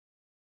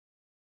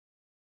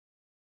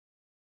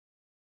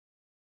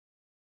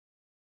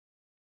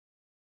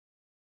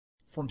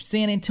From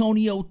San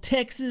Antonio,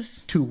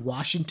 Texas to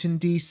Washington,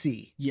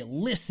 D.C. You're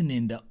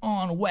listening to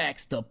On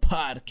Wax, the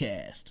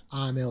podcast.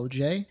 I'm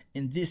LJ.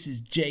 And this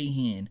is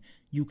J-Hen.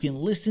 You can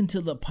listen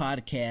to the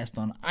podcast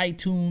on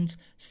iTunes,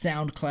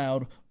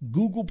 SoundCloud,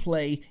 Google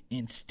Play,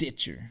 and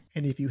Stitcher.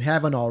 And if you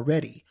haven't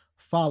already,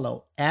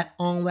 follow at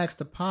On Wax,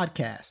 the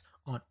podcast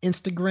on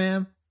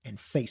Instagram and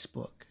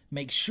Facebook.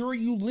 Make sure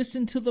you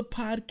listen to the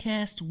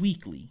podcast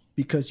weekly,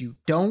 because you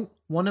don't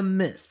want to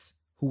miss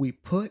who we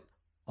put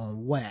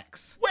on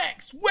wax.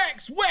 Wax,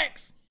 wax,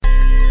 wax!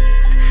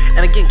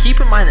 And again, keep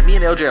in mind that me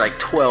and LJ are like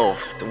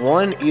 12.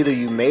 One, either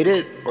you made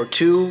it, or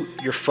two,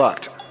 you're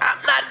fucked. I'm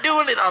not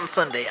doing it on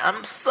Sunday.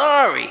 I'm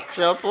sorry.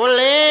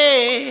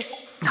 Chapole.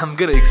 I'm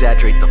gonna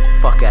exaggerate the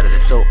fuck out of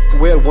this. So,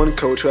 We had one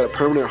coach who had a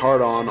permanent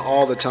hard-on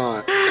all the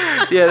time.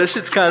 yeah, this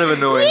shit's kind of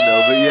annoying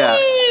though, but yeah.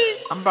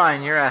 I'm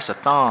buying your ass a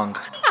thong.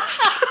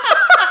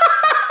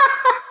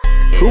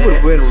 Who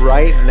would win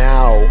right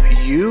now,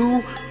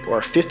 you or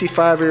a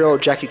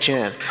 55-year-old Jackie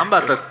Chan? I'm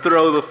about to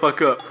throw the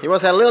fuck up. He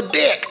wants that little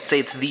dick. Say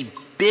it's the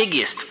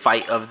biggest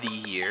fight of the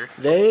year.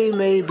 They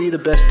may be the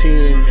best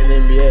team in the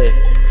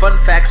NBA. Fun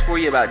facts for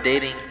you about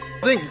dating.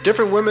 I think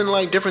different women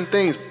like different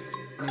things.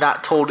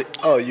 Not told You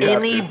have to.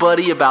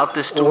 anybody about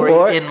this story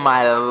What? in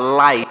my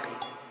life.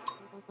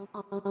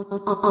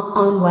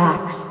 On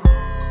wax.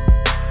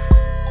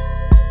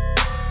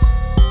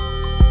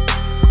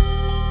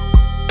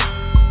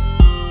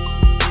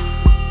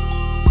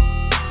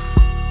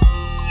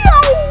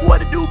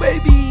 What it do,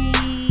 baby?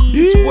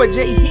 It's your boy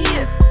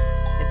J-Hen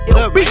and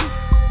LB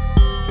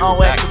on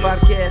Wax the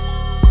Podcast.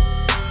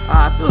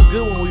 It feels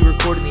good when we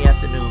record in the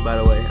afternoon, by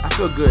the way. I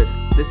feel good.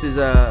 This is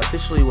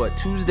officially,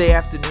 Tuesday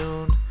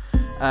afternoon.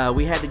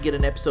 We had to get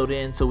an episode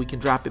in so we can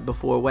drop it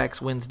before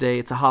Wax Wednesday.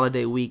 It's a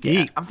holiday week.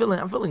 Yeet. I'm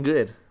feeling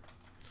good.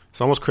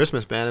 It's almost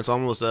Christmas, man. It's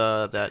almost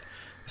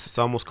It's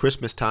almost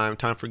Christmas time.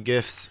 Time for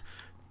gifts.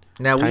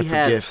 Now, we Time for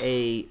have gifts.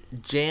 a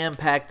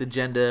jam-packed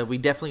agenda. We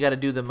definitely got to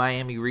do the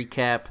Miami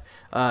recap.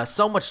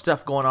 So much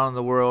stuff going on in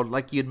the world.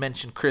 Like you had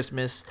mentioned,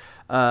 Christmas.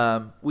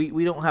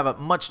 We don't have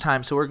much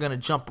time, so we're going to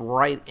jump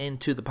right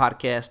into the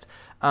podcast.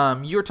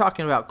 You're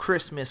talking about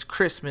Christmas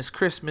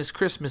gifts,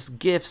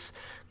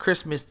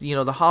 Christmas,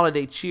 the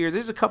holiday cheer.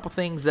 There's a couple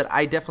things that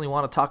I definitely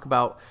want to talk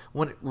about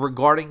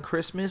regarding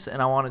Christmas,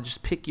 and I want to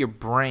just pick your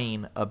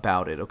brain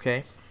about it,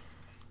 okay?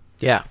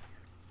 Yeah.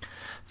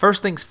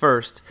 First things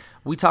first,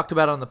 we talked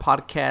about on the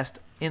podcast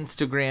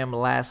Instagram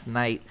last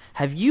night.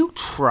 Have you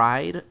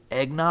tried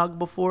eggnog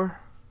before?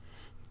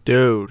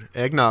 Dude,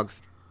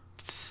 eggnog's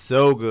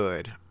so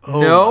good.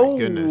 Oh no my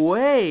goodness.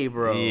 way,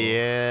 bro.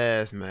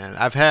 Yes, man.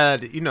 I've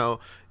had,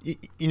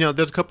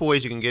 there's a couple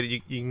ways you can get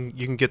it. You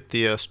can get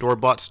the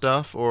store-bought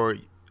stuff, or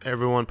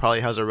everyone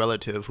probably has a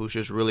relative who's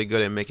just really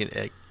good at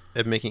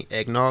making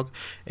eggnog.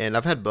 And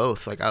I've had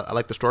both. Like I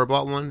like the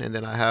store-bought one, and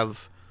then I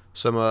have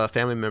some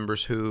family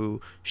members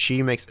who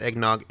she makes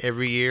eggnog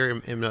every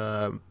year, and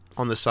on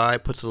the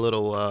side puts a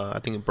little, I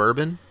think,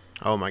 bourbon.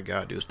 Oh my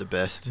God, dude, it's the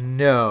best.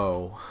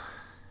 No.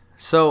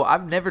 So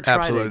I've never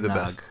tried Absolutely eggnog.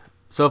 the best.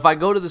 So if I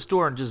go to the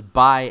store and just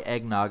buy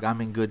eggnog, I'm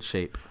in good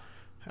shape.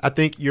 I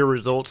think your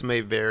results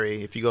may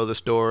vary if you go to the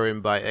store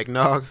and buy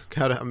eggnog.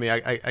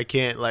 I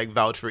can't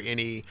vouch for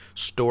any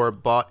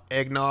store-bought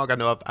eggnog. I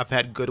know I've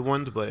had good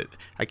ones, but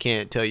I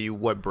can't tell you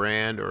what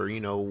brand or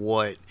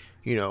where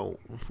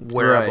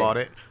Right. I bought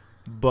it.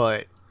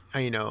 But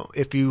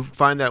if you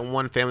find that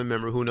one family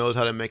member who knows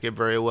how to make it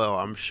very well,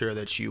 I'm sure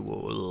that you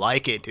will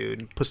like it,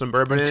 dude. Put some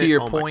bourbon in it. To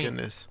your My point,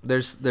 goodness.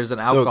 there's an So good.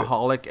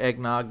 alcoholic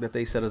eggnog that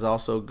they said is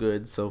also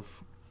good. So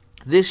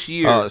this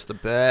year, Oh, it's the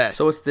best.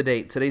 so what's the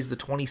date? Today's the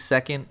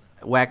 22nd.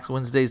 Wax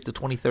Wednesday's the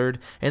 23rd.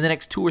 In the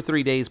next 2 or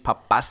 3 days,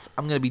 papas,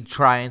 I'm going to be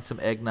trying some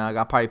eggnog.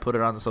 I'll probably put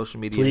it on the social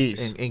media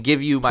Please. and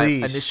give you my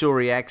Please. initial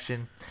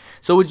reaction.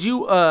 So would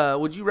you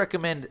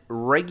recommend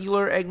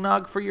regular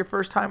eggnog for your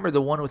first time, or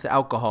the one with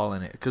alcohol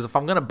in it? Because if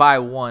I'm going to buy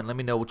one, let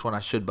me know which one I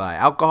should buy.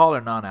 Alcohol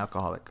or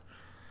non-alcoholic?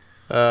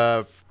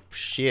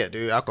 Shit,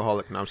 dude.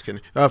 Alcoholic. No, I'm just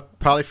kidding.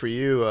 Probably for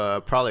you,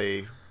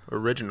 probably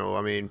original.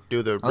 I mean,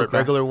 do the Okay.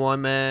 regular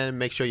one, man.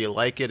 Make sure you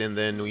like it, and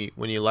then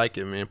when you like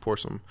it, man, pour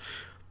some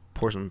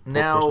stuff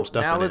Now in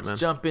it, let's man.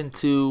 jump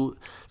into.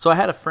 So I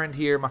had a friend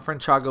here. My friend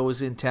Chago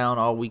was in town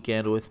all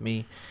weekend with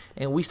me,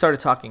 and we started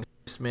talking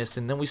Christmas,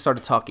 and then we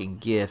started talking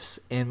gifts.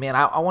 And man,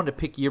 I wanted to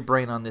pick your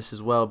brain on this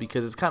as well,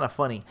 because it's kind of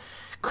funny.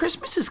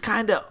 Christmas is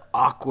kind of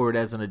awkward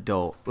as an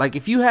adult. Like,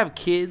 if you have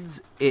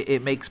kids,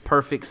 it makes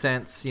perfect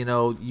sense. You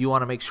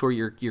want to make sure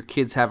your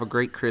kids have a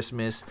great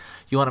Christmas.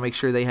 You want to make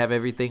sure they have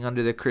everything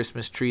under their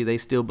Christmas tree. They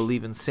still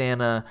believe in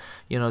Santa,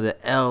 the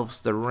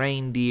elves, the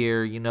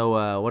reindeer,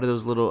 what are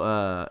those little,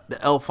 the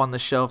elf on the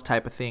shelf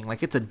type of thing.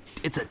 Like, it's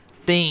a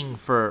thing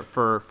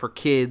for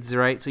kids,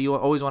 right? So you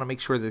always want to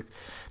make sure that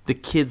the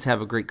kids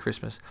have a great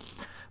Christmas.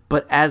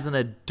 But as an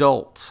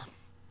adult,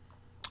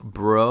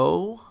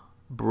 bro,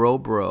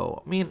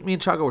 me and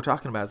Chago were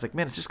talking about it. It's like,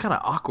 man, it's just kind of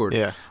awkward.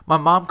 Yeah. My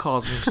mom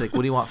calls me and she's like,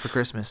 what do you want for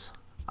Christmas?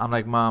 I'm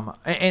like, Mom,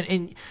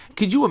 and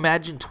could you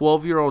imagine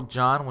 12-year-old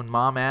John when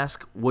Mom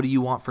asks, "What do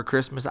you want for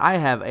Christmas?" I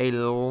have a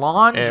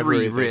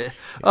laundry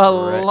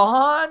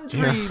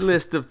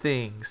list of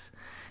things,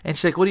 and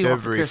she's like, "What do you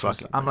want for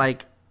Christmas?" I'm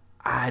like,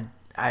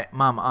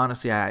 Mom,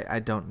 honestly, I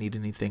don't need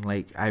anything.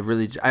 Like, I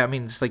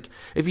mean, just like,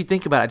 if you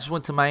think about it, I just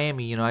went to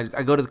Miami, you know,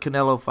 I go to the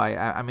Canelo fight.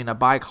 I mean, I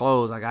buy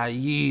clothes. I got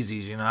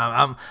Yeezys, you know,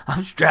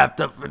 I'm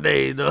strapped up for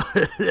days. You know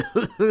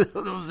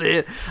what I'm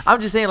saying? I'm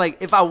just saying,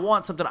 like, if I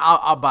want something,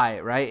 I'll buy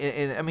it, right?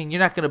 And I mean, you're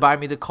not going to buy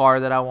me the car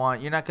that I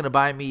want. You're not going to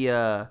buy me,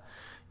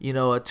 you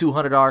know, a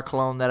 $200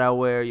 cologne that I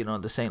wear, you know,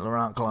 the Saint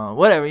Laurent cologne,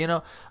 whatever, you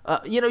know.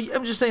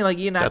 I'm just saying, like,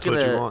 you're not going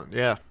to. That's what you want,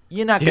 yeah.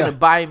 You're not going to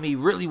buy me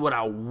really what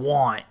I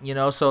want, you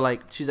know? So,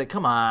 like, she's like,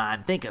 come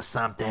on, think of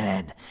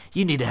something.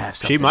 You need to have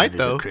something under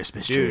the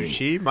Christmas tree.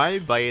 She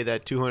might buy you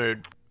that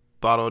 $200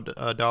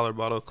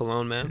 bottle of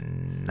cologne,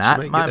 man.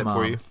 Not my mom.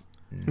 For you.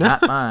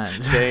 Not mine.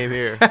 Same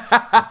here.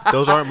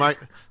 Those aren't my.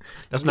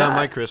 That's not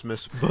my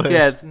Christmas. But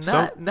yeah, it's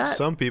not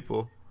some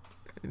people.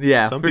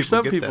 Yeah, for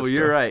some people,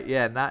 you're right.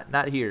 Yeah,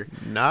 not here.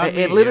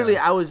 And literally,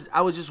 I was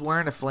just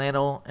wearing a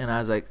flannel, and I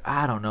was like,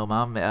 I don't know,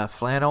 Mom,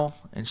 flannel.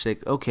 And she's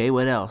like, okay,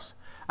 what else?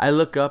 I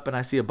look up and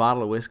I see a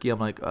bottle of whiskey. I'm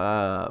like,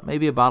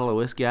 maybe a bottle of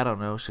whiskey. I don't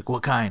know. She's like,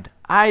 what kind?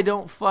 I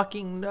don't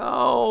fucking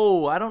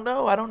know. I don't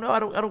know. I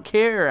don't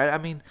care. I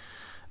mean,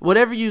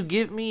 whatever you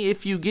give me,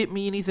 if you get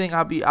me anything,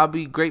 I'll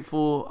be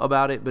grateful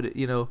about it. But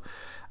you know,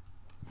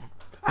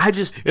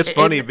 it's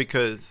funny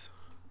because.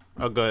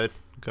 Oh, go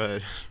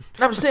ahead.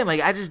 I'm just saying, like,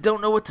 I just don't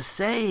know what to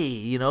say.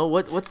 You know,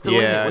 what's the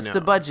limit? What's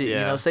the budget? Yeah.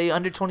 You know, say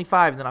under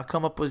 25, then I'll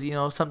come up with, you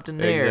know, something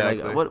there.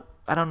 Exactly. Like, what?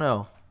 I don't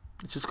know.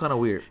 It's just kind of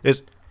weird.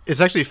 It's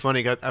actually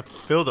funny. I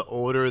feel the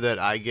older that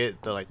I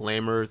get, the like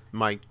lamer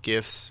my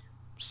gifts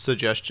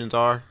suggestions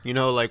are. You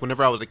know, like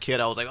whenever I was a kid,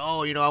 I was like,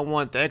 oh, you know, I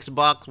want the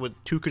Xbox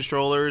with 2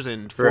 controllers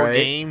and 4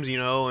 games, you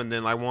know, and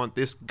then I want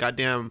this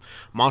goddamn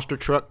monster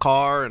truck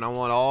car, and I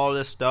want all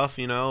this stuff,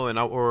 you know, and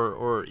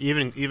or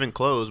even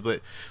clothes.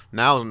 But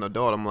now as an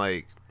adult, I'm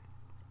like,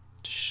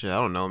 shit, I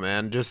don't know,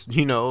 man. Just,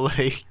 you know,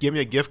 like, give me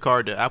a gift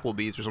card to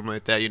Applebee's or something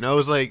like that. You know,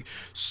 it's like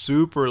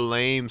super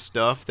lame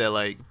stuff that,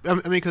 like, I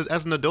mean, because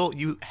as an adult,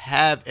 you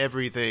have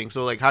everything.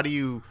 So, like, how do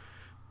you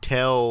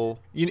tell,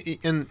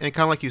 and kind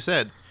of like you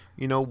said,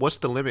 you know, what's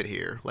the limit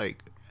here?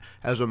 Like,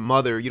 as a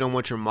mother, you don't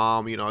want your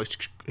mom,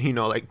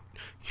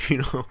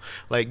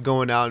 like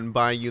going out and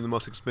buying you the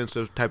most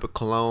expensive type of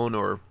cologne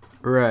or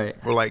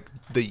like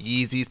the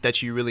Yeezys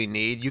that you really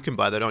need. You can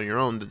buy that on your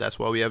own. That's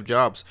why we have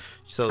jobs.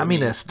 So I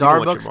mean, a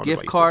Starbucks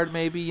gift card,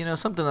 maybe, you know,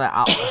 something that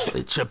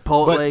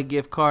Chipotle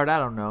gift card. I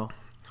don't know.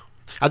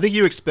 I think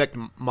you expect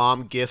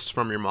mom gifts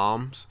from your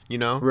moms, you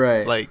know,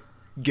 right? Like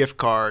gift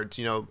cards,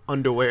 you know,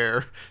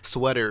 underwear,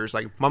 sweaters.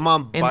 Like my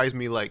mom buys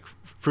me like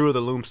Fruit of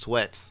the Loom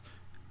sweats.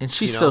 And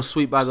she's so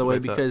sweet, by the way,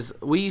 because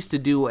we used to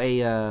do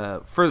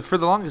for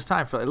the longest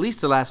time, for at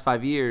least the last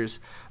 5 years,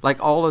 like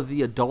all of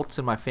the adults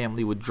in my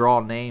family would draw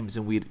names,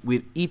 and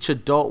each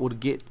adult would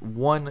get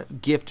one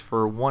gift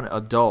for one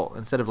adult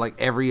instead of like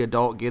every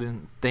adult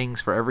getting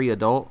things for every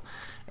adult,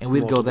 and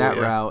we'd go that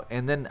route.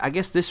 And then I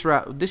guess this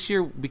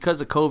year,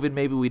 because of COVID,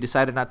 maybe we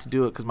decided not to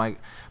do it because my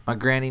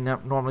granny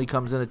normally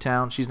comes into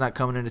town. She's not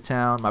coming into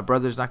town. My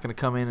brother's not going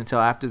to come in until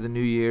after the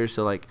New Year,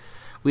 so like.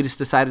 We just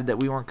decided that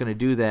we weren't going to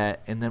do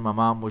that, and then my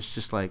mom was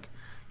just like,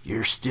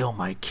 you're still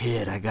my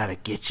kid, I got to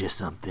get you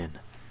something.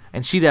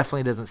 And she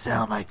definitely doesn't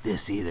sound like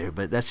this either,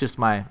 but that's just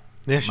my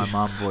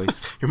mom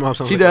voice. Your mom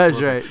sounds she like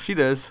does, right? She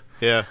does.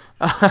 Yeah.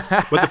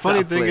 But the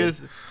funny thing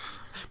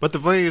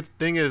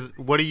is,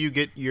 what do you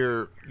get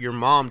your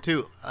mom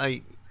too?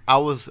 I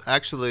was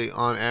actually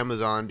on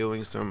Amazon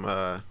doing some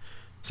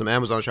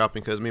Amazon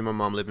shopping because me and my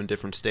mom live in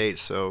different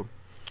states, so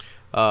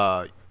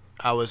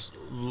I was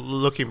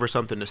looking for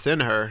something to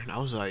send her, and I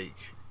was like,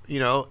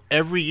 you know,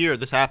 every year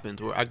this happens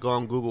where I go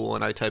on Google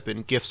and I type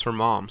in gifts for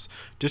moms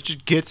just to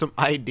get some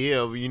idea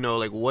of, you know,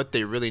 like what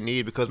they really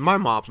need, because my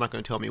mom's not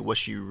going to tell me what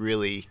she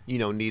really, you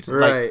know, needs.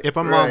 Right, like if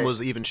my mom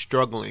was even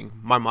struggling,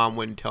 my mom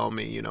wouldn't tell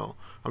me, you know,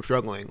 I'm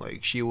struggling.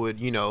 Like she would,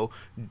 you know,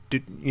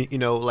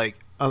 like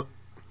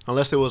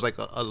unless it was like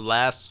a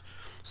last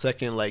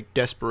second like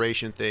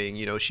desperation thing,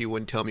 you know, she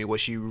wouldn't tell me what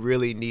she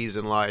really needs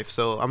in life.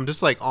 So I'm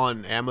just like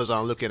on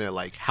Amazon looking at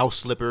like house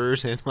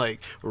slippers and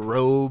like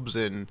robes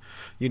and,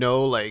 you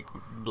know, like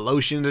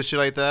lotions and shit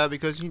like that,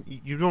 because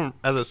you don't,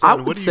 as a son,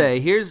 I would say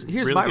here's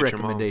really my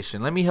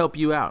recommendation. Let me help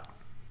you out.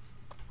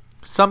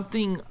 I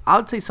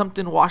would say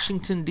something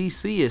Washington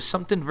D.C.-ish,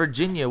 something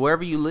Virginia,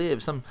 wherever you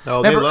live. They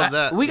love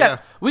that. We got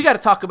to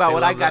talk about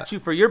what I got you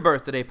for your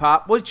birthday,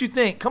 Pop. What did you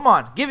think? Come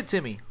on, give it to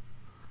me.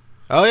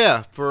 Oh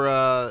yeah,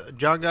 for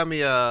John got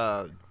me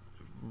a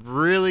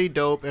really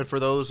dope, and for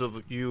those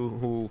of you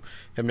who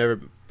have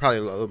never, probably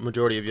a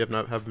majority of you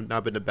have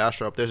not been to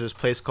Bastrop, there's this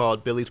place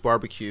called Billy's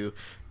Barbecue.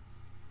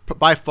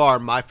 By far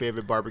my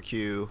favorite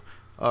barbecue,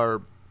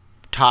 are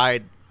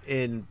tied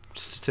in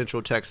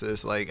Central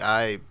Texas. Like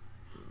I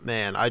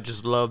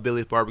just love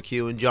Billy's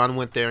Barbecue, and John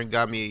went there and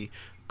got me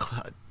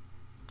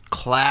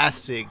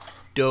classic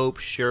dope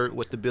shirt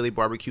with the Billy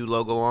Barbecue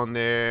logo on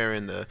there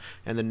and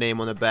the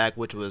name on the back,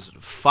 which was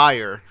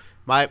fire.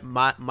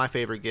 My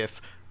favorite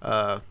gift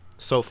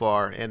so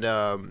far,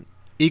 and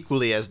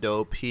equally as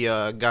dope, he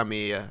got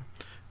me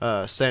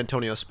San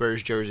Antonio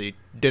Spurs jersey,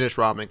 Dennis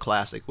Rodman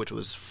Classic, which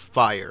was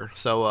fire.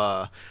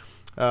 So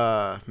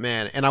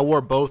man, and I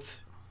wore both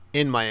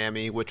in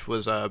Miami, which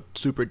was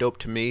super dope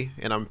to me,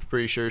 and I'm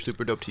pretty sure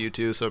super dope to you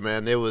too. So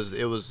man, it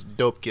was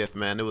dope gift,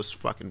 man. It was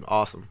fucking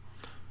awesome.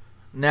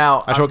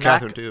 Now I showed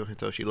Catherine too,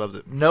 so she loves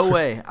it. No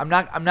way. I'm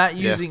not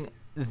using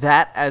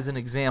that as an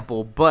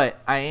example,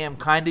 but I am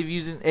kind of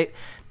using it.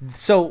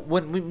 So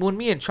when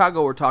me and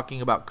Chago were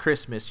talking about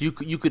Christmas, you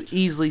could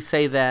easily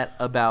say that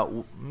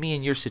about me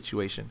and your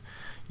situation.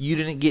 You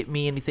didn't get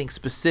me anything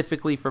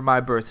specifically for my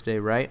birthday,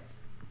 right?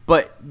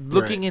 But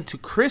looking into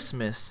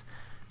Christmas,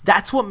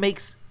 that's what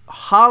makes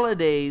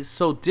holidays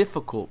so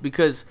difficult,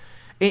 because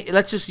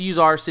let's just use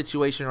our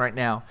situation right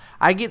now.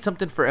 I get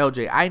something for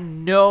LJ. I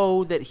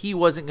know that he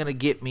wasn't going to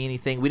get me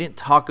anything. We didn't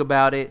talk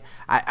about it.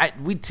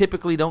 We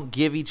typically don't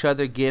give each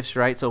other gifts,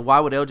 right? So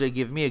why would LJ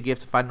give me a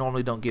gift if I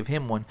normally don't give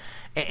him one?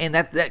 And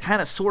that kind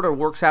of sort of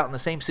works out in the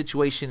same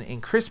situation in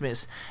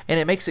Christmas, and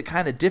it makes it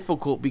kind of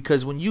difficult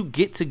because when you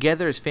get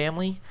together as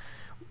family,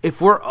 if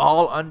we're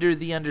all under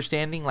the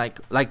understanding, like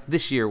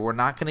this year, we're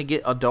not going to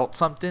get adult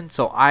something,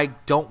 so I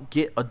don't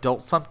get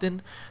adult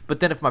something. But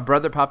then if my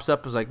brother pops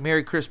up and is like,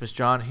 "Merry Christmas,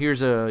 John,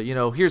 here's a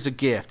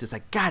gift," it's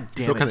like, God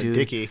damn it, dude.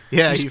 Dicky.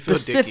 Yeah, you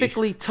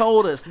specifically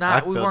told us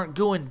we weren't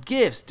doing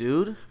gifts,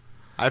 dude.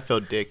 I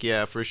felt dick,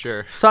 yeah, for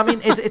sure. So I mean,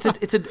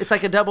 it's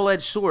like a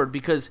double-edged sword,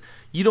 because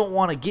you don't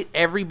want to get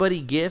everybody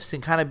gifts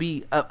and kind of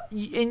be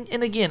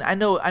and again, I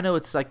know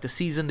it's like the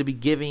season to be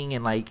giving,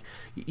 and like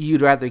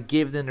you'd rather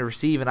give than to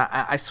receive, and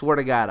I swear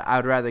to God, I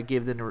would rather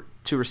give than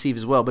to receive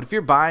as well. But if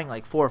you're buying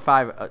like 4 or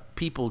 5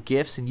 people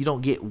gifts and you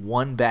don't get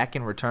one back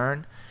in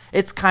return,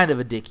 it's kind of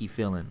a dicky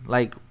feeling.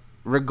 Like,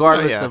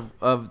 regardless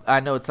of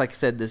I know it's like I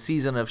said, the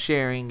season of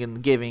sharing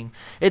and giving,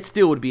 it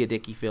still would be a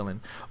dicky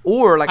feeling.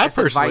 Or like I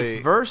said,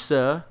 vice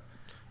versa.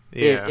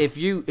 Yeah. If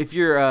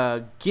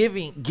you're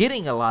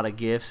getting a lot of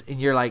gifts, and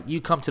you're like,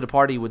 you come to the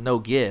party with no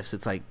gifts,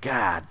 it's like,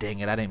 God dang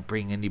it, I didn't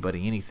bring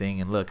anybody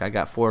anything, and look, I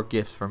got 4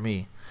 gifts for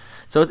me.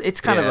 So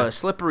it's kind of a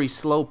slippery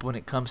slope when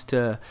it comes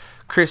to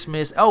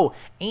Christmas. Oh,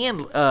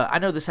 and I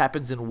know this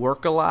happens in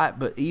work a lot,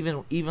 but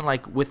even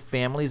like with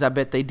families, I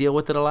bet they deal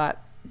with it a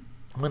lot.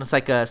 When it's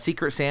like a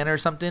Secret Santa or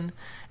something,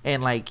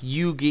 and like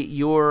you get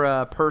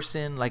your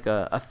person like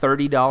a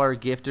 $30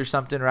 gift or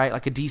something, right?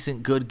 Like a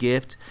decent good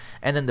gift,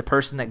 and then the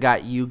person that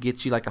got you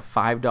gets you like a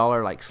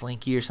 $5 like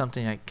Slinky or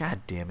something. You're like,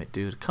 God damn it,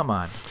 dude, come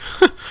on.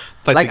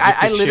 like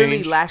I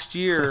literally last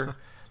year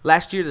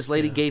this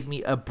lady gave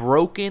me a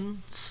broken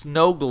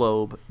snow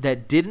globe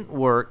that didn't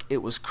work.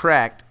 It was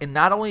cracked, and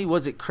not only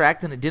was it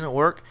cracked and it didn't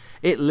work,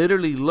 it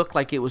literally looked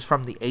like it was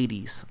from the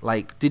 80s.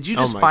 Like, did you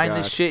just find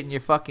this shit in your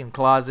fucking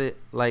closet?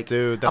 Like,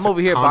 dude, I'm over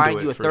here buying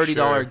you a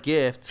 $30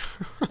 gift,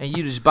 and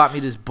you just bought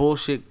me this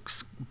bullshit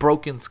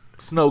broken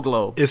snow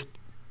globe.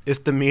 It's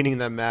the meaning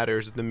that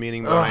matters, the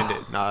meaning behind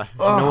it. No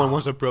one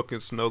wants a broken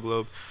snow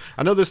globe.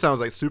 I know this sounds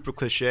like super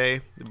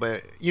cliche,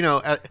 but, you know,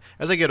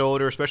 as I get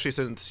older, especially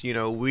since, you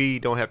know, we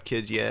don't have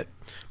kids yet,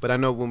 but I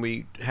know when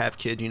we have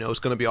kids, you know, it's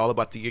going to be all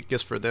about the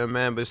gifts for them,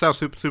 man. But it sounds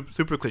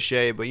super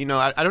cliche, but, you know,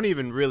 I don't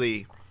even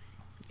really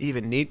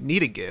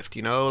need a gift,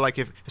 you know, like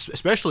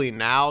especially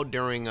now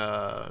during,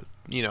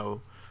 you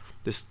know,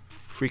 this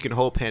freaking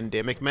whole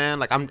pandemic, man.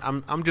 Like,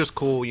 I'm just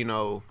cool, you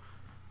know,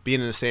 being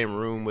in the same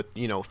room with,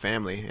 you know,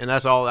 family, and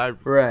that's all I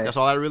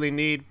really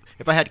need.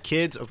 If I had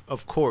kids,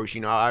 of course,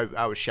 you know,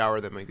 I would shower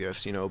them in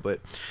gifts, you know, but,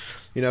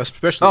 you know,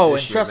 especially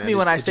this and trust year, me man,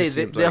 when I say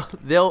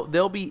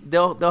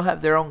they'll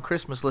have their own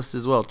Christmas list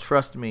as well.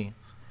 Trust me,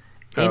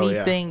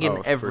 anything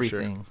and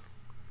everything. For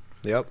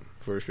sure. Yep,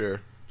 for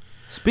sure.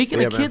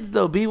 Speaking of kids,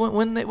 though, B,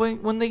 when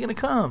they gonna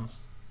come?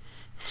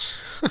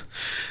 I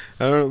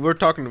don't know. We're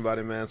talking about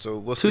it, man. So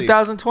we'll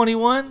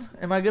 2021.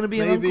 Am I gonna be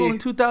an uncle in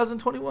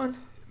 2021?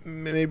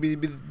 Maybe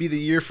be the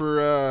year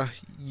for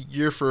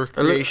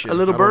creation. A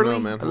little burly,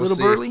 man. A little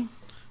burly.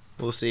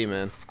 We'll see,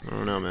 man. I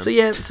don't know, man. So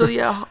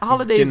yeah,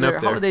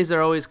 holidays are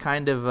always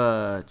kind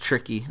of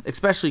tricky,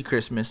 especially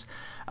Christmas.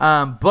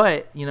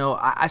 But you know,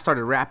 I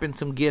started wrapping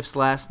some gifts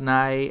last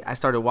night. I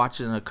started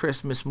watching a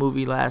Christmas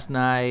movie last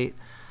night.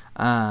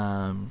 You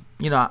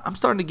know, I'm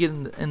starting to get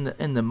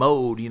in the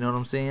mode. You know what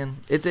I'm saying?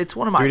 It's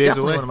one of my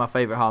definitely one of my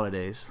favorite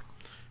holidays.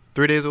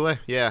 3 days away.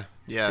 Yeah.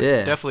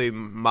 Definitely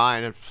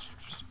mine.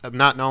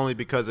 Not only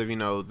because of, you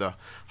know, the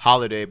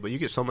holiday, but you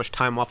get so much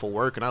time off of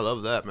work, and I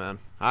love that, man.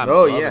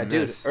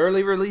 Dude.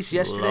 Early release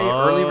yesterday,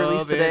 early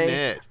release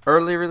today,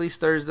 early release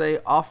Thursday,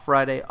 off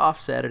Friday,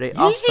 off Saturday,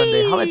 off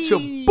Sunday. Holla at your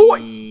boy.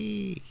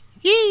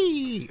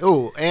 Yee.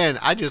 Oh, and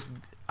I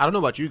don't know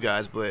about you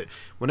guys, but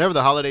whenever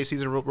the holiday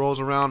season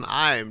rolls around,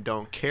 I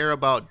don't care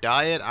about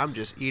diet. I'm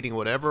just eating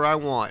whatever I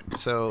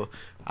want. So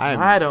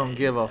I don't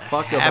give a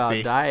fuck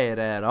about diet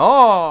at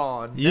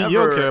all. You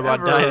don't care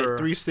about diet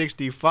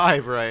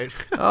 365, right?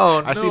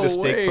 Oh, I see the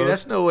steak post.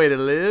 That's no way to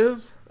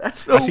live.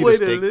 That's no way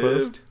to live.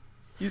 Post.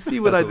 You see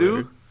what I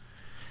do?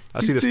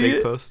 I see the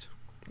steak post.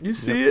 You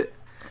see it?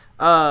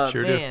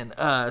 Sure man.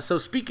 So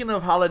speaking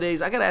of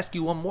holidays, I gotta ask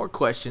you one more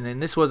question,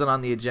 and this wasn't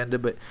on the agenda,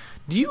 but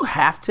do you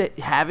have to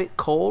have it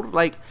cold?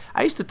 Like,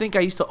 I used to think I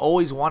used to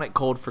always want it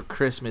cold for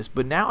Christmas,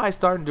 but now I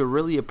starting to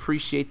really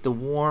appreciate the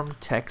warm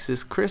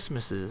Texas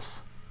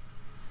Christmases.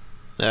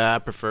 Yeah, I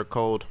prefer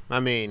cold. I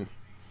mean,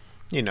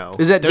 you know,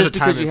 is that there's just a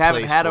time because you and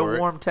haven't place had a for it.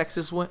 warm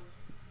Texas one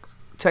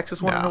in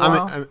a No,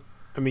 while?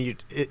 I mean,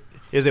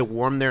 is it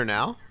warm there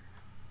now?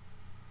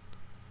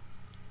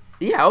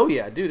 Yeah, oh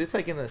yeah, dude. It's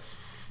like in the.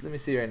 Let me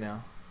see right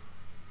now.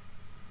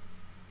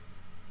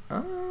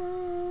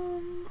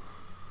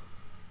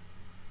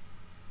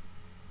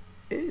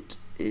 It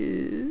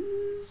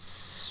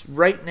is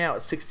right now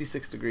at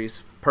 66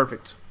 degrees.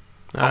 Perfect.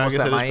 Almost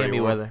at Miami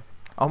weather.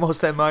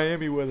 Almost at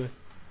Miami weather.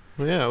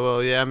 Yeah,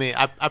 well, yeah. I mean,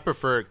 I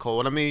prefer it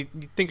cold. I mean,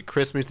 you think of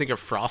Christmas, you think of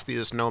Frosty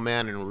the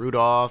Snowman and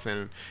Rudolph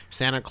and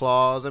Santa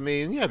Claus. I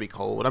mean, yeah, it'd be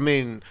cold. I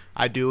mean,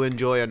 I do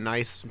enjoy a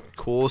nice,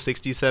 cool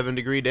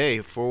 67-degree day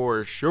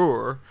for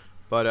sure.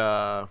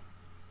 But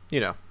you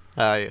know,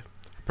 I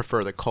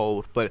prefer the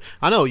cold. But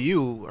I know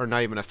you are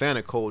not even a fan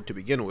of cold to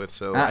begin with,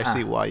 so I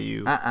see why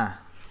you. I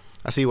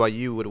see why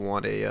you would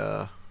want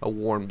a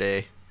warm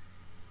day.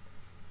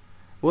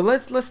 Well,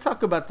 let's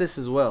talk about this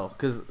as well,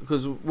 because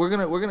we're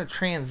gonna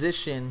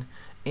transition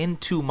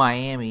into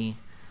Miami.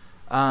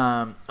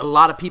 A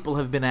lot of people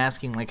have been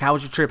asking, like, how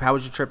was your trip? How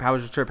was your trip? How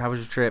was your trip? How was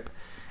your trip?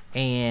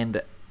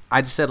 And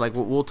I just said, like,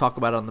 we'll talk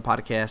about it on the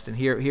podcast. And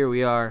here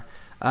we are.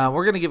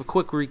 We're gonna give a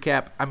quick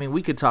recap. I mean,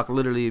 we could talk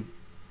literally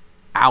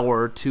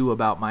hour or two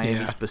about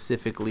Miami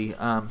specifically.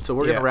 So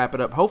we're gonna wrap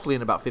it up hopefully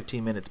in about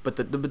 15 minutes. But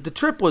the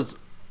trip was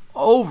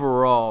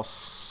overall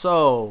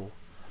so.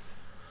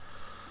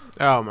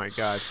 Oh my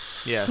god!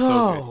 Yeah,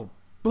 so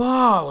good.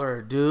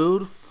 Baller,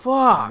 dude.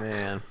 Fuck,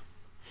 man.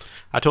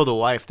 I told the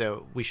wife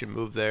that we should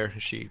move there.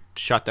 She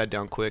shot that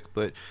down quick,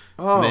 but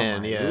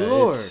man,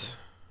 Lord.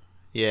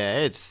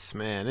 It's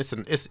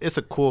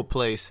a cool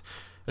place,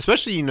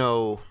 especially, you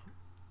know,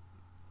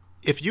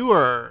 if you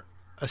are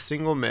a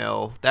single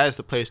male, that is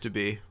the place to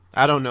be.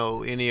 I don't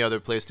know any other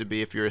place to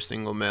be if you're a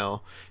single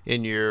male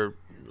in your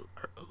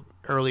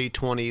early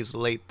 20s,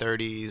 late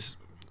 30s,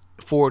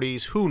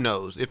 40s. Who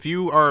knows? If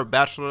you are a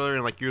bachelor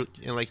and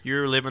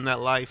you're living that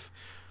life,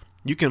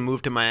 you can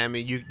move to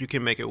Miami. You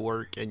can make it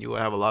work, and you will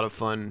have a lot of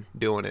fun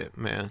doing it,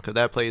 man. Because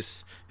that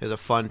place is a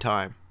fun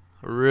time,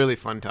 a really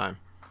fun time.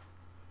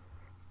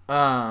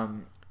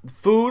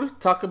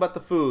 Food. Talk about the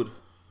food.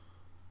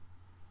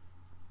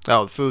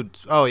 Oh, the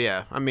food. Oh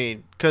yeah. I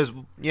mean, because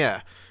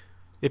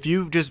if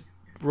you just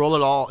roll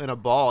it all in a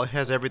ball, it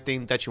has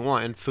everything that you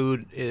want. And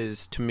food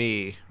is, to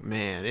me,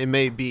 man, it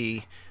may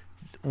be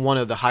one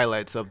of the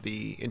highlights of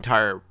the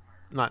entire,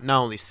 not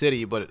only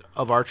city, but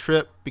of our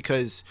trip,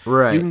 because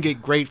you can get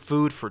great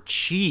food for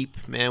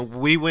cheap, man.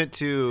 We went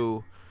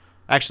to,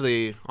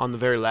 actually, on the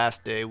very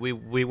last day,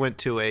 we went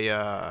to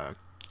I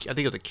think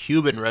it was a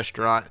Cuban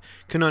restaurant.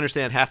 Couldn't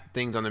understand half the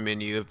things on the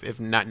menu, if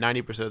not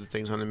 90% of the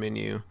things on the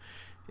menu.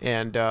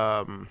 And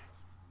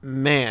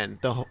man,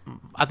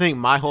 I think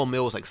my whole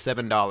meal was like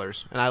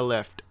 $7, and I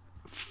left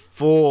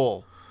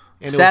full,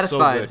 and satisfied. It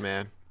was so good,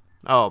 man.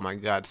 Oh my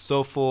god,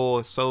 so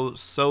full, so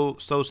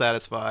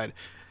satisfied.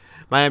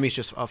 Miami's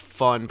just a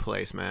fun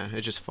place, man.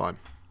 It's just fun.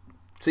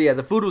 So yeah,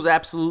 the food was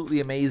absolutely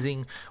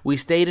amazing. We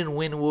stayed in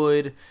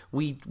Wynwood.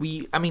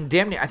 I mean,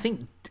 damn near. I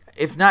think,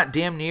 if not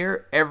damn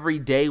near, every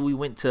day we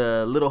went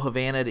to Little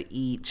Havana to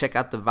eat, check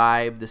out the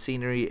vibe, the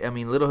scenery. I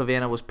mean, Little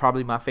Havana was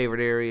probably my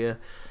favorite area.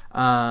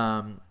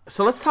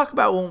 So let's talk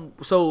about I'm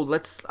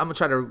gonna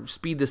try to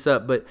speed this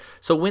up, but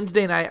so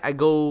Wednesday night I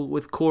go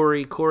with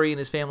Corey and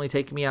his family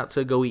take me out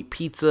to go eat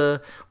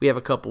pizza. We have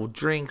a couple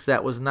drinks.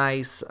 That was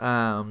nice.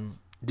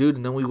 Dude,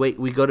 and then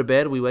we go to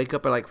bed. We wake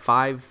up at like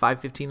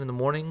 5:15 in the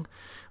morning.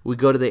 We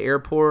go to the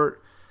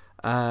airport.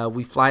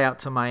 We fly out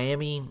to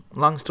Miami.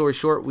 Long story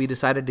short, we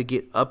decided to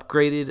get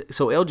upgraded.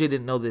 So LJ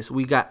didn't know this.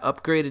 We got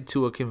upgraded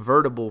to a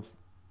convertible.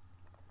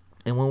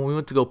 And when we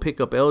went to go pick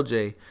up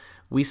LJ,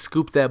 we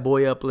scooped that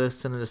boy up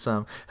listening to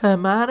some. Yeah,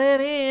 that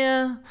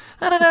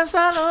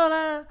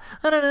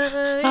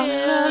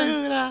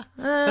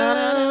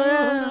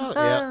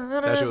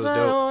shit was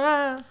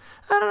dope.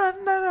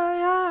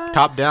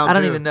 Top down, I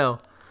don't too. even know.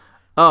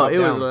 Oh, Top it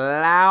was down.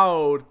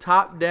 loud.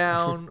 Top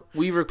down.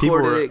 We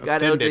recorded it.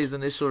 Got offended. LJ's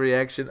initial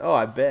reaction. Oh,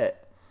 I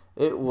bet.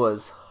 It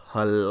was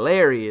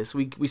hilarious.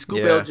 We scoop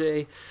Yeah.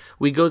 LJ.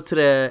 We go to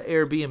the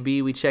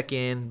Airbnb. We check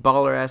in.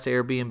 Baller ass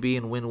Airbnb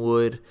in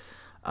Wynwood.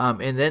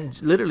 And then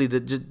literally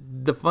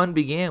the fun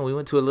began. We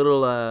went to a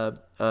little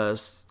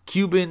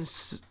Cuban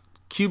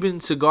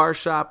cigar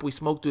shop. We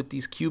smoked with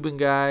these Cuban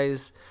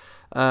guys.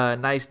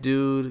 Nice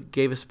dude.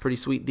 Gave us a pretty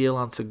sweet deal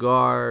on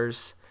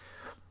cigars.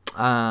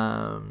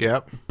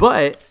 Yep.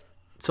 But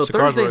so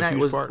Cigars Thursday were a night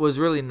huge part. was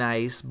really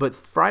nice. But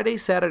Friday,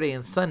 Saturday,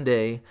 and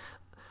Sunday,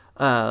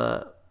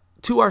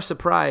 to our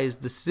surprise,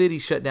 the city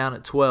shut down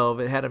at 12.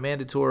 It had a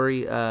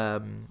mandatory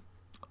a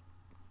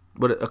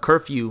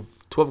curfew,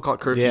 12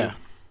 o'clock curfew. Yeah.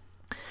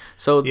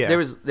 So Yeah. there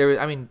was.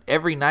 I mean,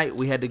 every night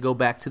we had to go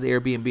back to the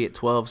Airbnb at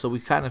 12. So we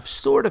kind of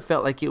sort of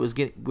felt like we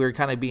were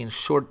kind of being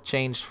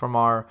shortchanged from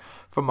our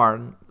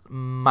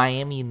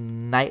Miami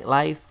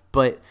nightlife.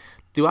 But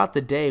throughout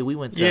the day, we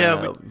went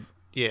to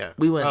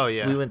we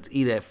went to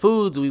eat at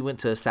Foods. We went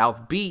to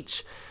South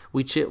Beach.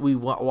 We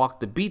walked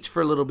the beach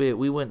for a little bit.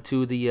 We went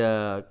to the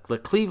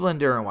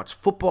Clevelander and watched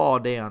football all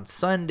day on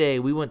Sunday.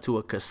 We went to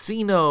a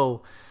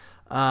casino,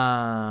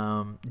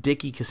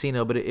 Dickey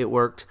Casino, but it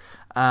worked.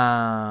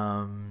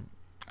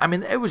 I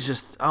mean, it was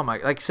just, oh my,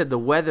 like I said, the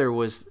weather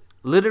was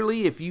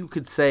literally, if you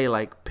could say,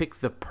 like,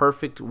 pick the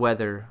perfect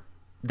weather,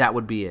 that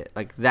would be it.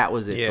 Like, that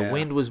was it. Yeah. The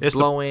wind was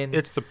blowing.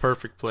 It's the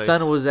perfect place.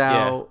 Sun was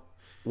out. Yeah.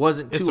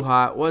 Wasn't too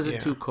hot.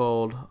 Wasn't too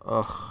cold.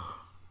 Ugh.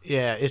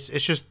 Yeah, it's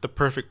just the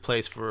perfect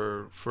place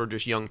for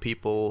just young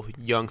people,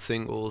 young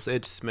singles.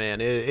 It's, man,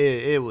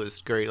 it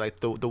was great. Like,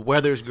 the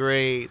weather's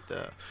great.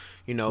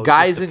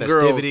 Guys just the and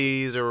girls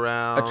festivities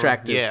around.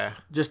 Attractive. Yeah.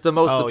 Just the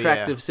most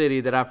attractive city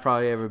that I've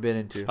probably ever been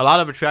into. A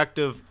lot of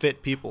attractive,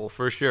 fit people,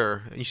 for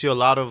sure. You see a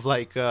lot of,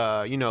 like,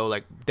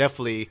 like,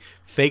 definitely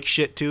fake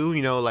shit, too.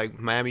 Like,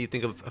 Miami, you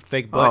think of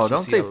fake butts. Oh,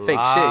 don't say fake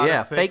shit.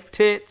 Yeah, fake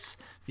tits.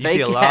 You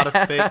see a lot of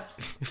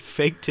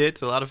fake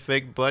tits, a lot of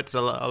fake butts,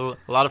 a lot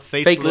of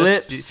fake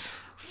lips.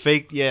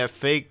 Fake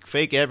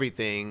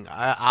everything.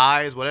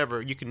 Eyes,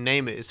 whatever. You can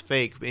name it. It's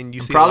fake. And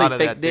you see a probably lot of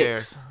fake that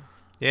dicks. there.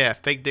 Yeah,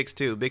 fake dicks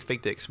too. Big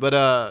fake dicks.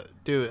 But,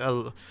 dude,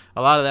 a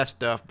lot of that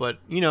stuff. But,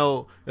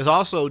 it's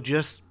also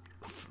just,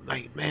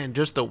 like, man,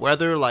 just the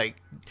weather, like,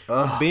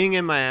 being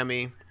in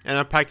Miami. And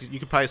you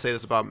could probably say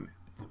this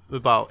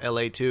about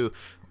LA too.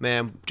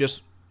 Man,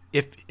 just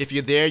if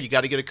you're there, you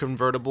got to get a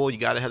convertible. You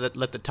got to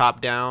let the top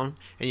down,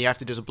 and you have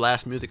to just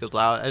blast music as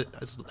loud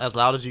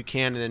as you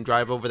can, and then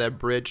drive over that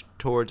bridge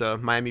towards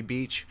Miami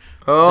Beach.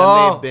 Oh. That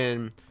may have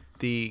been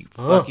the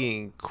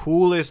fucking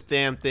coolest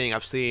damn thing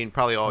I've seen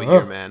probably all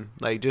year, man.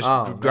 Like just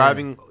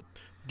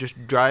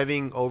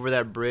driving over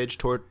that bridge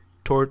towards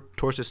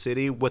the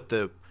city with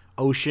the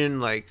ocean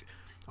like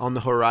on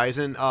the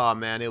horizon. Oh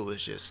man, it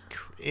was just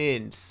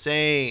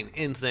insane.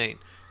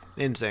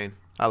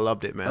 I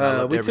loved it, man. I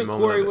loved we every took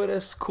moment Corey of it. with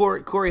us.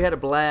 Corey had a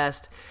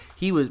blast.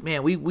 He was,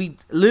 man, we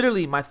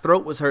literally, my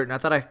throat was hurting. I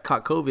thought I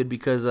caught COVID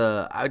because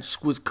I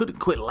just couldn't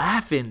quit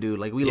laughing, dude.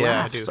 Like we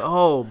laughed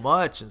so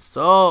much and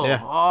so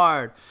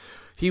hard.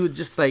 He would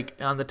just like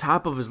on the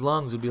top of his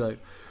lungs would be like,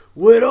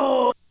 "What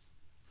on?"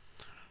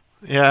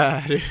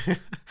 Yeah, dude.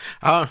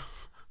 I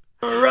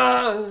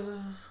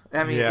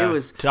mean, it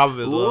was top of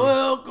his lungs.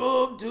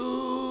 Welcome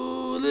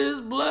to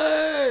this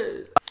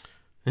place.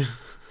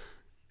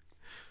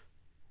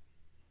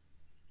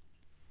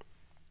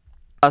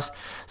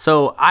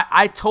 So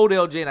I told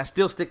LJ, and I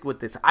still stick with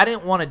this. I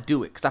didn't want to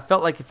do it because I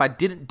felt like if I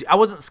didn't, I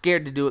wasn't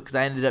scared to do it because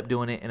I ended up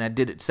doing it, and I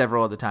did it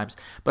several other times.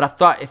 But I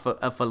thought if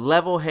a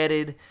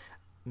level-headed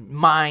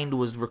mind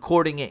was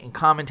recording it and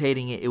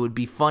commentating it, it would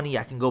be funny.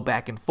 I can go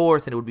back and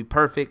forth, and it would be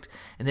perfect.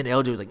 And then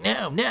LJ was like,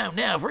 "No,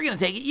 if we're gonna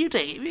take it, you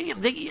take it. We're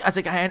gonna take it." I was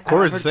like,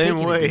 Corey's the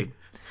same way.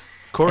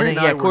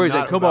 Corey's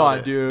like, "Come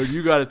on, dude,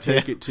 you got to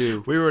take it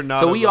too." We were not.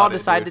 So we all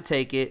decided to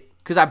take it.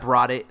 Because I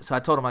brought it. So I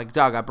told him, like,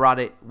 dog, I brought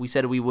it. We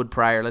said we would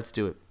prior. Let's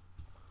do it.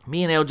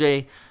 Me and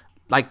LJ,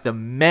 like the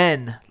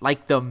men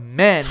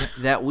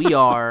that we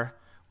are,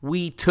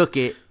 we took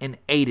it and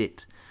ate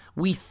it.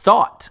 We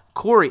thought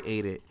Corey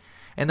ate it.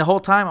 And the whole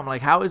time, I'm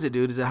like, how is it,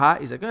 dude? Is it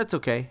hot? He's like, oh, it's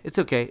okay. It's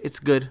okay. It's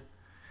good.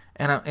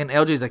 And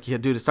LJ's like, yeah,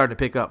 dude, it's starting to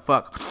pick up.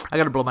 Fuck. I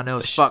got to blow my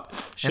nose. Fuck.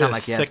 And I'm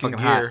like, yeah, it's fucking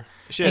hot.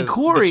 And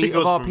Corey,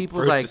 of all people,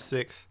 is like,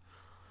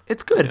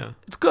 it's good. Yeah.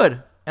 It's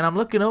good. And I'm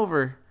looking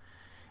over.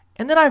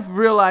 And then I've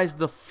realized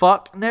the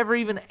fuck never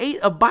even ate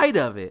a bite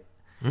of it.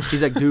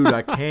 He's like, dude,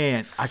 I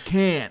can't.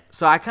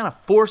 So I kind of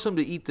force him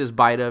to eat this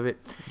bite of it.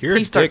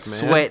 He starts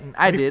dick, sweating.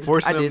 I did.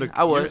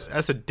 I was.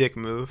 That's a dick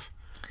move.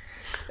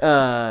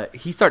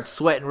 He starts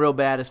sweating real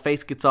bad. His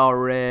face gets all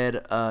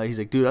red. He's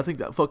like, dude, I think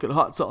that fucking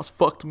hot sauce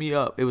fucked me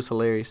up. It was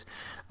hilarious.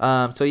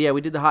 So yeah, we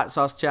did the hot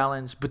sauce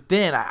challenge. But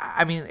then,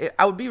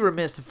 I would be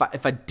remiss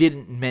if I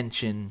didn't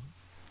mention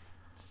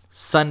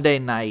Sunday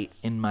night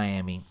in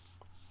Miami.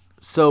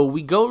 So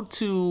we go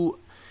to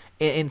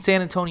in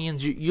San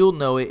Antonians, you'll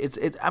know it.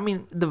 It's I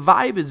mean, the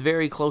vibe is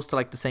very close to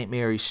like the St.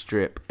 Mary's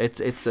Strip.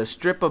 It's a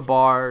strip of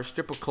bars,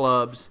 strip of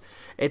clubs.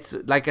 It's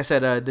like I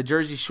said, the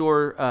Jersey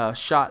Shore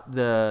shot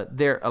a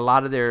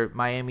lot of their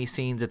Miami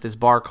scenes at this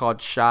bar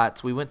called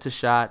Shots. We went to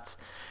Shots.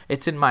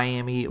 It's in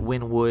Miami,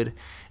 Wynwood,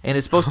 and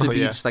it's supposed to be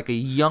just like a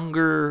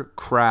younger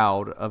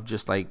crowd of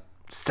just like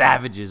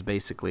savages,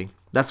 basically.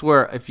 That's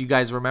where, if you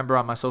guys remember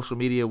on my social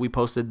media, we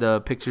posted the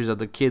pictures of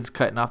the kids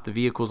cutting off the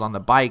vehicles on the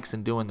bikes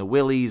and doing the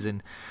wheelies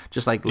and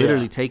just like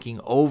literally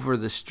taking over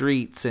the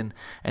streets. And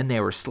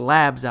there were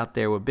slabs out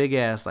there with big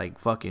ass like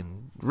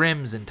fucking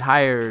rims and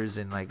tires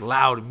and like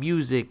loud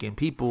music and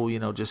people,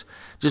 just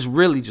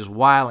really just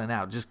wilding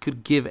out. Just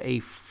could give a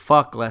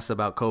fuck less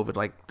about COVID.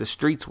 Like the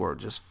streets were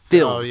just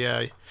filled. Oh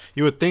yeah,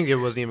 you would think it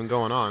wasn't even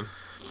going on.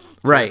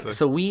 Right.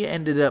 So we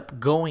ended up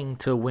going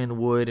to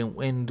Wynwood,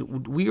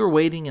 and we were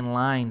waiting in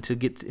line to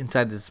get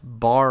inside this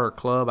bar or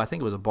club. I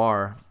think it was a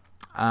bar.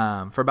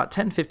 for about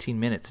 10-15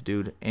 minutes,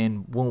 dude.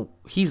 And when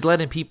he's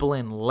letting people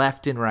in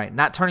left and right,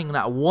 not turning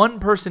not one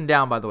person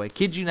down, by the way.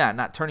 Kid you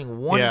not turning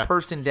one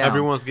person down.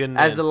 Everyone's getting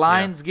as in. the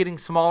line's getting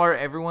smaller,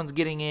 everyone's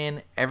getting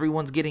in,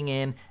 everyone's getting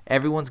in,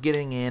 everyone's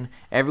getting in,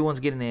 everyone's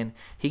getting in.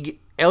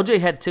 LJ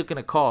had taken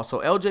a call, so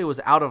LJ was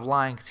out of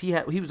line because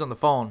he was on the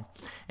phone,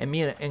 and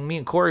me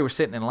and Corey were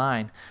sitting in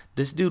line.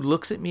 This dude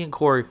looks at me and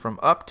Corey from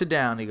up to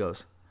down. He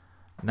goes,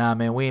 "Nah,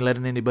 man, we ain't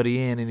letting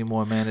anybody in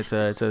anymore, man. It's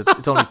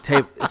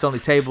only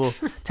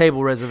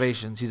table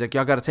reservations." He's like,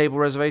 "Y'all got a table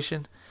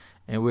reservation?"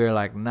 And we were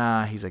like,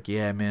 "Nah." He's like,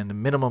 "Yeah, man, the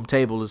minimum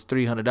table is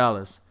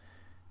 $300."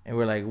 And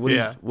we're like,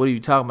 what are you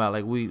talking about?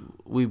 Like,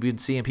 we've been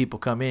seeing people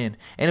come in.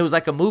 And it was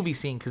like a movie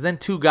scene because then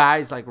two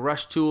guys, like,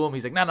 rushed to him.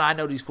 He's like, no, I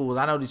know these fools.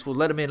 Let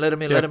them in.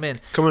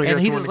 Come on, and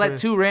he just let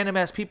two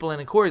random-ass people in.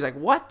 And Corey's like,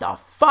 what the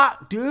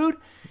fuck, dude?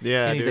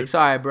 Yeah, and he's like,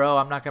 sorry, bro.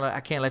 I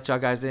can't let y'all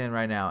guys in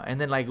right now.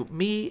 And then, like,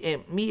 me,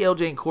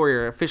 LJ, and Corey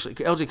are officially –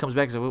 LJ comes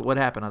back and says, what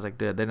happened? I was like,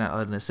 dude, they're not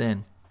letting us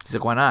in. He's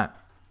like, why not?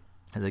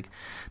 I was like,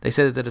 they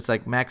said that it's,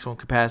 like, maximum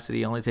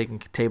capacity, only taking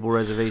table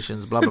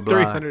reservations, blah, blah,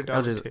 blah.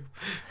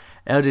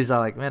 LJ's all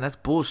like, man, that's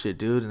bullshit,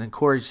 dude. And then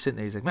Corey's sitting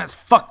there. He's like, man, that's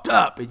fucked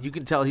up. And you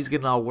can tell he's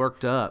getting all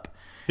worked up.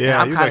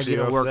 Yeah, and I'm kind of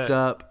getting worked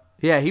up.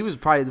 Yeah, he was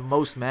probably the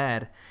most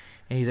mad.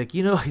 And he's like,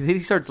 then he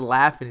starts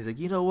laughing. He's like,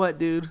 you know what,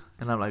 dude?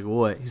 And I'm like,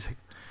 what? He's like,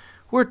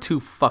 we're too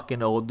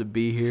fucking old to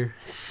be here.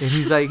 And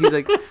he's like,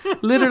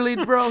 literally,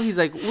 bro. He's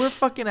like, we're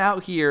fucking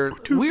out here.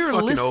 We were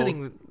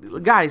listening.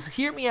 Guys,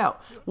 hear me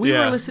out. We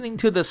were listening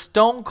to the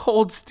Stone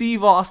Cold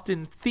Steve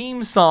Austin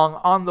theme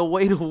song on the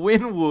way to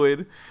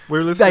Wynwood. We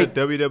were listening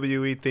to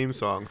WWE theme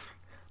songs.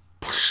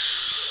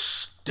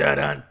 Dun,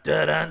 dun,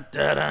 dun,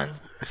 dun.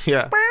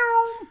 Yeah.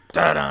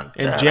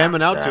 And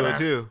jamming out to it,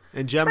 too.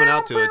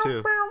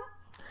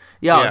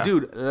 Yo,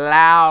 dude,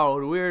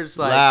 loud. We're just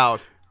like...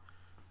 Loud.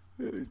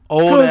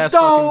 Old ass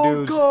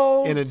fucking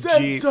dudes in a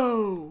Jeep.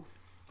 So.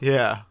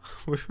 Yeah.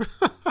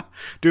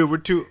 Dude, we're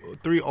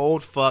three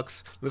old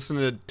fucks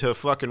listening to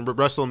fucking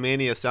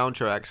WrestleMania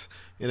soundtracks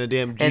in a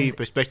damn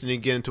Jeep, expecting to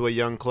get into a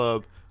young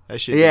club. That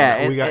shit.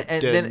 Yeah, we got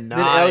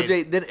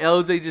denied. Then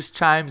LJ just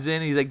chimes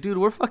in. He's like, dude,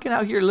 we're fucking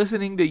out here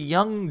listening to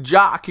Young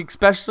Jock,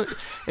 expecting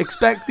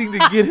to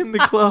get in the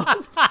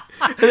club.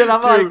 And then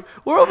I'm like,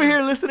 we're over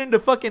here listening to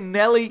fucking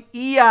Nelly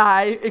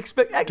EI,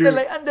 trying to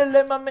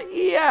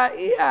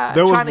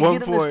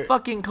get in this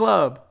fucking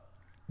club.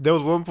 There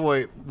was one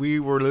point we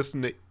were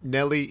listening to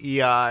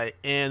Nelly EI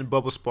and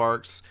Bubba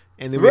Sparks,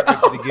 and then we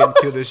expected to get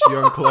into this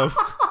young club.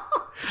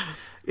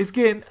 It's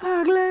getting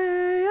ugly.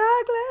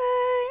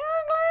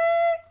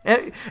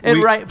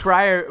 And right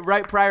prior,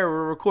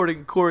 we're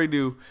recording Corey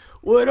do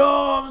with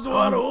arms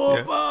wide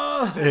open.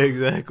 Yeah,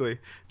 exactly.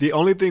 The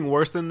only thing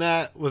worse than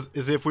that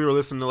is if we were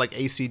listening to like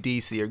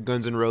AC/DC or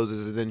Guns N'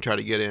 Roses and then try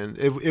to get in.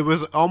 It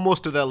was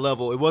almost to that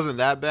level. It wasn't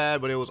that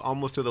bad, but it was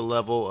almost to the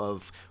level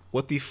of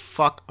what the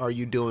fuck are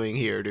you doing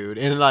here, dude?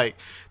 And like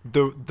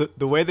the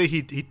way that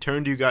he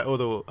turned you guys,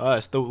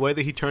 the way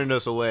that he turned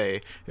us away,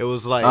 it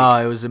was like,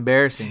 oh, it was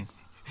embarrassing.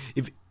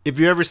 If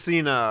you ever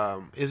seen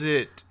is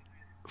it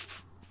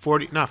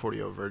 40 not 40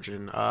 Year Old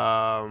Virgin,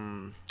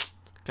 god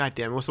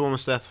damn, what's the one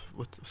with Seth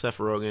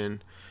Rogen?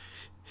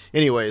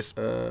 Anyways,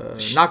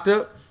 Knocked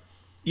Up.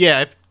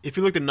 Yeah, if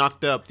you look at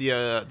Knocked Up,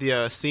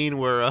 the scene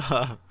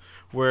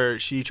where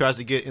she tries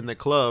to get in the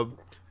club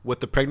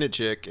with the pregnant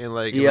chick and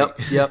yep.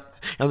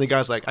 And the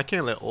guy's like, I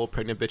can't let old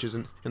pregnant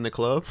bitches in the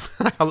club.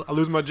 I'll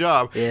lose my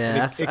job.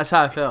 Yeah, that's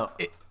how I felt.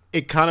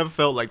 It kind of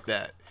felt like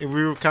that.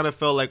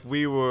 Felt like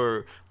we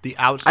were the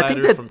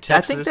outsiders from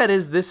Texas. I think that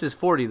is This Is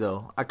 40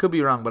 though. I could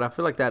be wrong, but I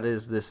feel like that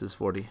is This Is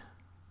 40.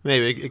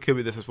 Maybe it could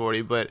be This Is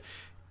 40, but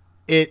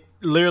it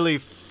literally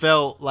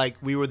felt like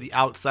we were the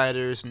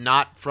outsiders,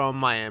 not from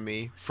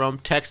Miami, from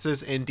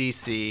Texas and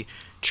DC.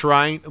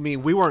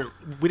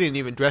 We didn't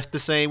even dress the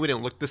same. We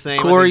didn't look the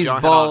same. Corey's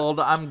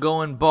bald. I'm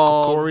going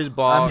bald. Corey's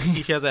bald.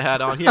 He has a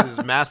hat on. He has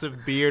this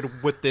massive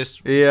beard with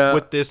this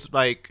Wranglers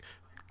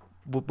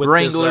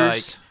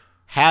this,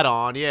 hat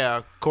on.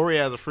 Yeah, Corey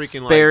has a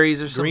freaking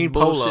Sperry's or some green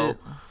bullshit.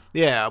 polo.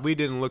 Yeah, we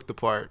didn't look the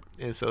part,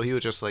 and so he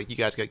was just like, "You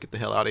guys got to get the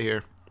hell out of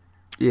here."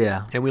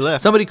 Yeah, and we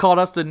left. Somebody called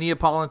us the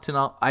Neapolitan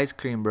ice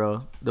cream,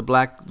 bro. The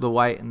black, the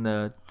white, and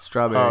the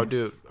strawberry. Oh,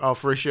 dude. Oh,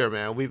 for sure,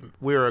 man.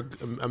 We're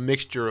a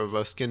mixture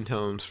of skin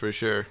tones for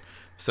sure.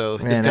 So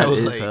man, this guy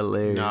was like,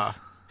 hilarious. "Nah,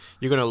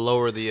 you're gonna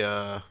lower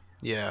the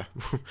yeah."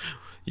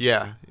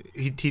 Yeah,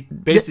 he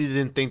basically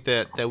didn't think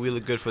that we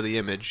looked good for the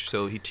image,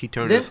 so he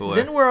turned us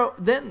away.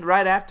 Then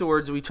right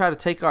afterwards, we try to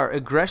take our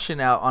aggression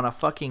out on a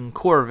fucking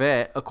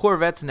Corvette. A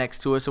Corvette's next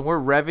to us, and we're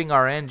revving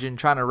our engine,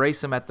 trying to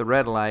race him at the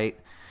red light.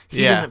 He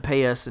didn't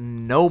pay us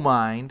no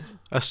mind.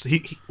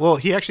 He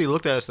actually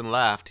looked at us and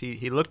laughed.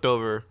 He looked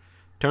over,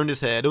 turned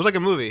his head. It was like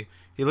a movie.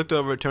 He looked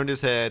over, turned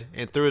his head,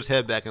 and threw his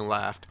head back and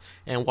laughed.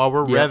 And while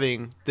we're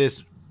revving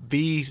this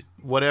V4,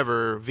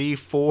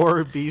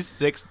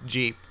 V6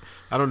 Jeep.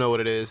 I don't know what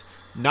it is.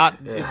 Not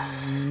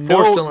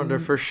four-cylinder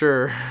for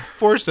sure.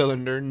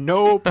 4-cylinder,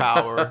 no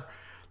power.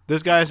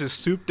 This guy's a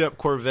souped up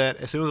Corvette.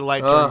 As soon as the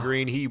light turned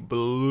green, he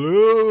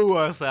blew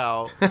us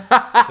out.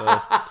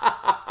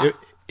 So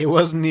it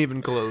wasn't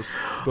even close.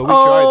 But we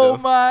tried though. Oh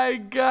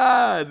my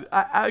God!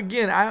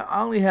 I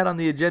only had on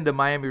the agenda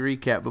Miami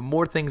recap, but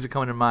more things are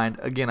coming to mind.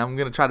 Again, I'm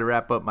gonna try to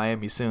wrap up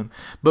Miami soon.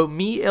 But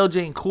me,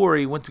 LJ, and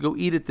Corey went to go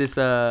eat at this.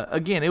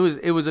 Again, it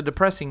was a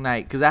depressing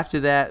night because after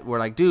that we're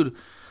like, dude,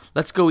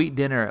 let's go eat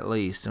dinner at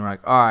least. And we're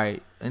like, all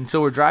right. And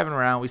so we're driving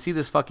around. We see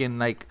this fucking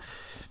like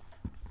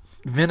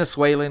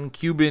Venezuelan,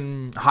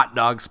 Cuban hot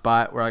dog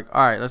spot. We're like,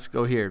 all right, let's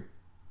go here.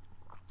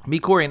 Me,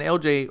 Corey, and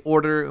LJ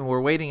order, and we're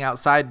waiting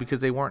outside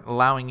because they weren't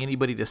allowing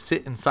anybody to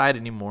sit inside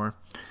anymore.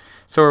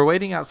 So we're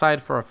waiting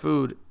outside for our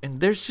food, and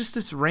there's just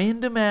this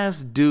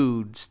random-ass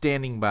dude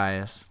standing by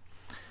us.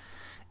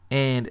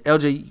 And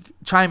LJ,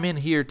 chime in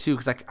here, too,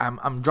 because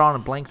I'm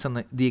drawing blanks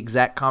on the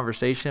exact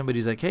conversation, but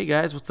he's like, hey,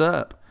 guys, what's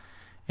up?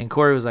 And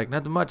Corey was like,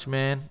 nothing much,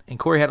 man. And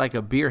Corey had, like,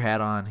 a beer hat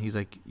on. He's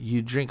like,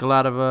 you drink a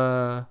lot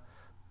of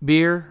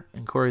beer?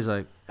 And Corey's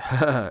like,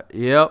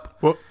 yep.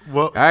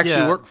 Well, I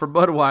actually work for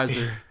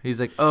Budweiser. He's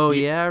like, oh,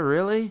 yeah,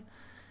 really?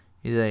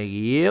 He's like,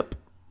 yep.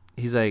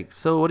 He's like,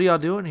 so what are y'all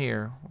doing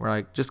here? We're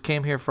like, just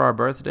came here for our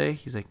birthday.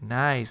 He's like,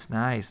 nice.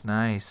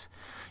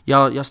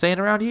 Y'all staying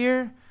around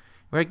here?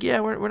 We're like,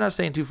 yeah, we're not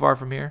staying too far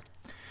from here.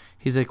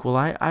 He's like, well,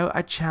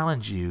 I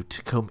challenge you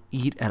to come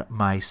eat at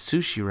my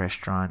sushi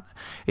restaurant.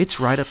 It's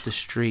right up the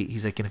street.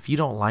 He's like, and if you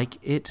don't like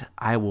it,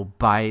 I will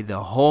buy the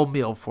whole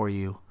meal for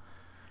you.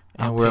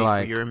 And I'll we're pay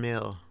like, for your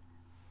meal.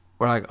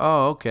 We're like,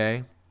 oh,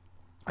 okay.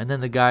 And then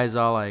the guy's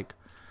all like,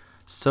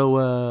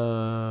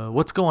 so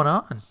what's going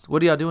on?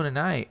 What are y'all doing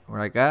tonight? We're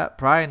like,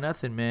 probably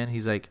nothing, man.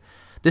 He's like,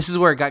 this is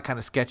where it got kind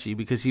of sketchy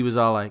because he was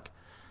all like,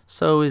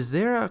 so is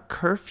there a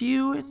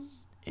curfew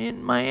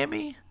in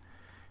Miami?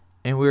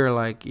 And we were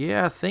like,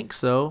 yeah, I think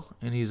so.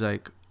 And he's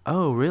like,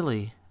 oh,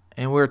 really?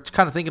 And we're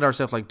kind of thinking to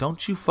ourselves, like,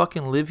 don't you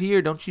fucking live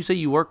here? Don't you say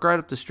you work right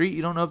up the street?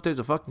 You don't know if there's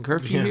a fucking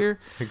curfew here?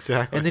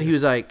 Exactly. And then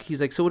he's like,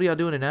 so what are y'all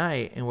doing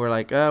tonight? And we're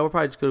like, we're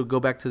probably just going to go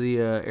back to the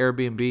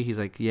Airbnb. He's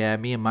like, yeah,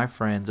 me and my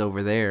friends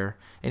over there.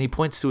 And he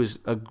points to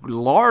a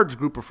large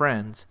group of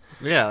friends.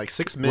 Yeah, like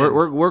 6 men.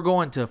 We're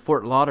going to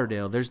Fort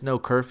Lauderdale. There's no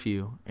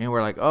curfew. And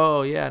we're like,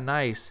 oh, yeah,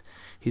 nice.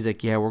 He's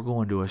like, yeah, we're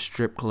going to a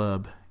strip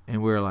club.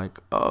 And we're like,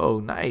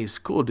 oh, nice,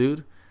 cool,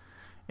 dude.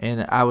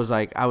 And I was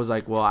like,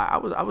 well,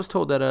 I was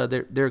told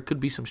that there could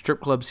be some strip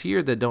clubs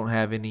here that don't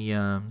have any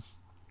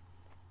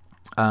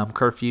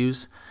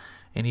curfews.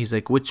 And he's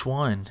like, which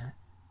one?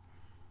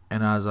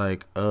 And I was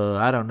like,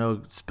 I don't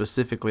know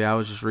specifically. I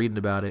was just reading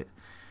about it.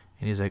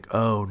 And he's like,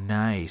 oh,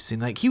 nice. And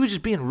like he was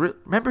just being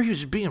remember he was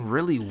just being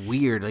really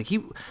weird. Like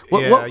you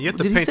have to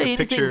did he paint say the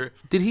anything? picture.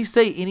 Did he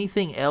say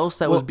anything else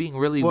that was being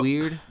really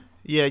weird?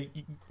 Yeah.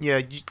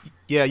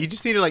 You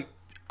just need to like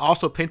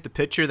also paint the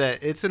picture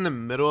that it's in the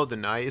middle of the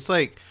night. It's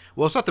like,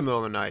 well, it's not the middle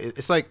of the night.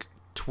 It's like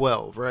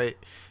 12, right?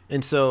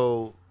 And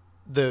so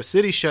the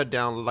city shut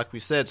down, like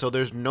we said. So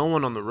there's no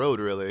one on the road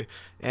really,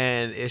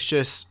 and it's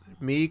just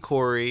me,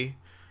 Corey,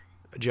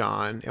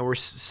 John, and we're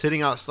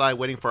sitting outside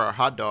waiting for our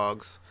hot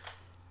dogs.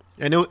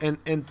 And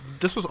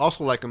this was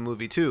also like a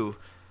movie too.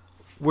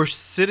 We're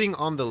sitting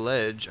on the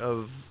ledge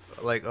of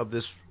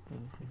this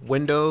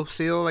window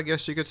sill, I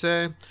guess you could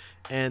say.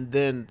 And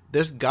then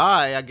this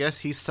guy, I guess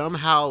he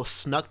somehow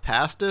snuck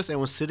past us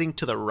and was sitting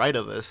to the right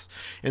of us.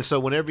 And so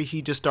whenever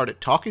he just started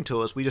talking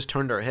to us, we just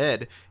turned our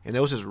head, and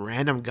there was this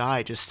random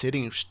guy just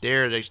sitting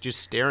just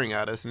staring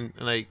at us. And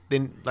like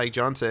then, like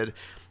John said,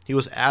 he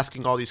was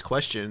asking all these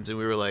questions, and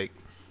we were like,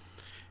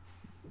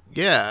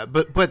 yeah,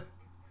 but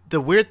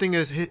the weird thing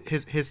is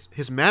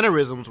his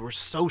mannerisms were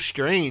so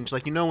strange.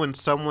 Like, you know, when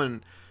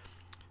someone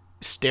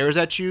stares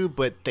at you,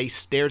 but they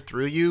stare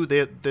through you.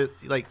 They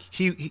like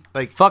he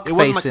like fuck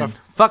facing.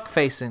 Fuck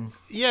facing.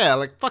 Yeah,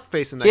 like fuck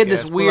facing. He had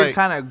this weird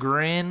kind of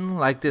grin,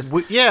 like this.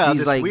 These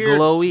this like weird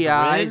glowy grin.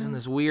 eyes and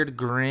this weird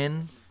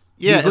grin.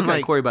 Yeah, he was looking like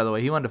at Corey, by the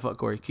way. He wanted to fuck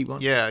Corey. Keep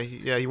going. Yeah,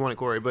 he wanted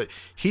Corey, but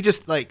he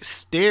just like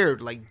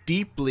stared like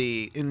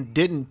deeply and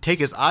didn't take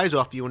his eyes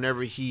off you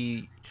whenever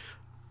he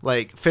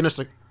like finished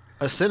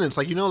a sentence.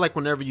 Like, you know, like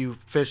whenever you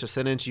finish a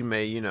sentence, you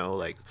may, you know,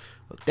 like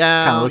look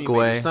down, kind of look you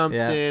away, may do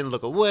something,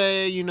 look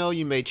away. You know,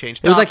 you may change.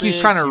 It was like he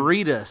was trying to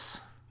read us.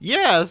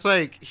 Yeah, it's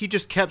like he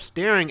just kept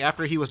staring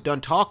after he was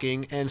done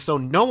talking, and so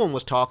no one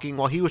was talking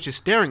while he was just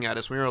staring at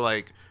us. We were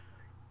like,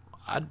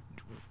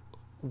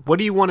 what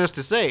do you want us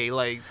to say?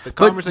 Like, the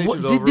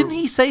conversation's over. Didn't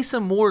he say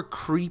some more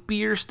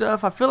creepier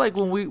stuff? I feel like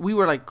when we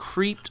were like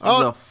creeped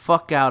the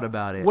fuck out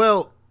about it.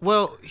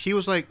 Well, he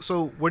was like,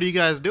 so what are you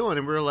guys doing?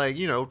 And we were like,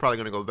 you know, we're probably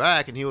going to go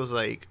back. And he was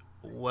like,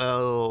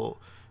 well,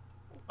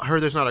 I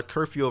heard there's not a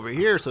curfew over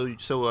here, so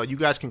you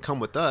guys can come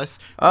with us.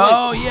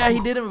 Oh, like, yeah,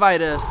 he did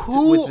invite us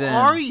with them. Who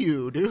are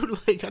you, dude?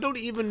 Like, I don't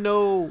even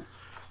know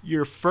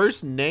your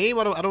first name.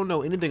 I don't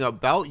know anything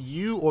about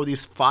you or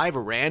these 5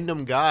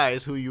 random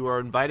guys who you are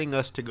inviting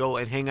us to go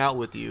and hang out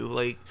with you.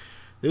 Like,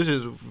 this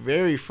is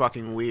very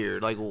fucking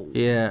weird. Like,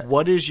 yeah.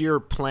 What is your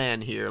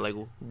plan here? Like,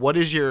 what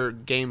is your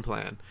game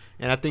plan?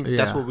 And I think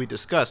that's what we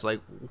discussed.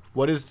 Like,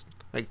 what is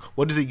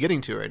he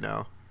getting to right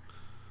now?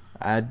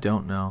 I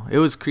don't know. It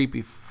was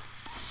creepy.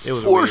 It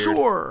was for weird.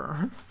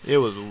 sure. It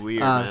was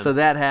weird, man. So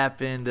that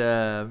happened.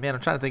 Man, I'm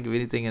trying to think of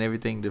anything and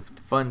everything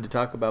fun to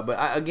talk about. But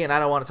I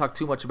don't want to talk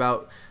too much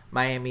about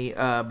Miami.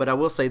 But I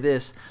will say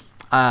this.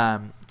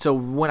 So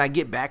when I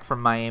get back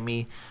from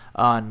Miami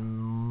on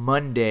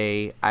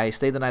Monday, I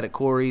stay the night at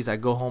Corey's. I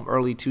go home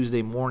early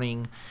Tuesday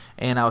morning,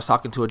 and I was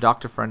talking to a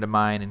doctor friend of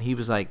mine, and he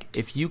was like,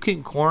 if you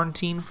can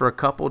quarantine for a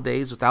couple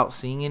days without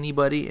seeing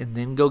anybody and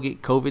then go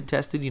get COVID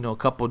tested, a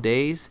couple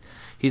days,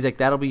 he's like,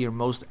 that'll be your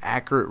most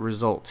accurate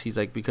results. He's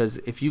like, because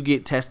if you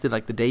get tested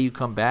like the day you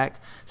come back,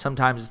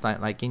 sometimes it's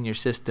not like in your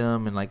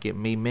system and like it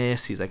may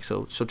miss. He's like,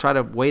 so try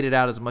to wait it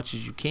out as much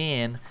as you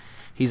can.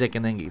 He's like,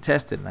 and then get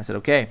tested. And I said,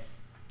 okay.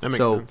 That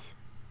makes sense.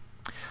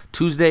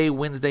 Tuesday,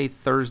 Wednesday,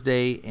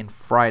 Thursday, and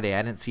Friday,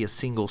 I didn't see a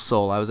single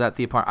soul. I was at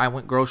the apartment. I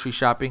went grocery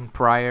shopping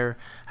prior,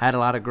 had a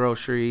lot of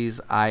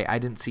groceries. I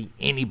didn't see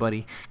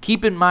anybody.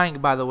 Keep in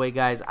mind, by the way,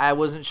 guys, I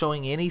wasn't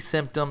showing any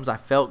symptoms. I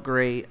felt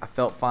great. I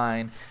felt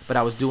fine. But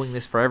I was doing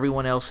this for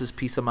everyone else's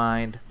peace of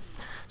mind.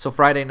 So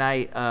Friday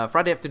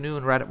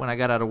afternoon, right when I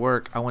got out of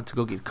work, I went to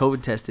go get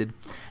COVID tested.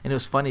 And it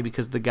was funny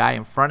because the guy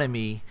in front of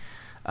me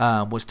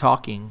was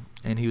talking.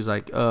 And he was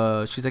like,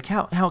 she's like,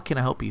 how can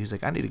I help you? He's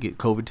like, I need to get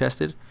COVID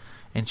tested.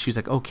 And she's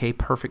like, okay,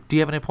 perfect. Do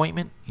you have an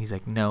appointment? He's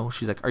like, no.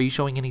 She's like, are you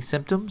showing any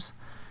symptoms?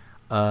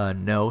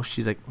 No.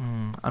 She's like,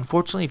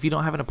 unfortunately, if you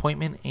don't have an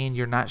appointment and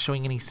you're not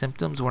showing any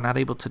symptoms, we're not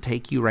able to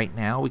take you right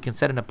now. We can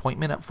set an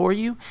appointment up for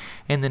you.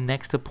 And the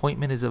next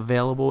appointment is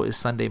available is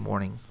Sunday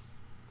morning.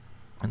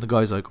 And the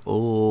guy's like,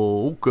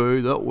 oh,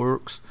 okay, that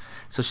works.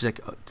 So she's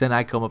like, then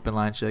I come up in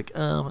line. She's like,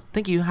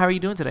 thank you. How are you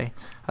doing today?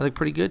 I was like,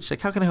 pretty good. She's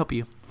like, how can I help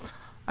you?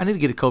 I need to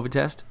get a COVID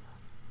test.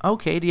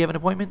 Okay, do you have an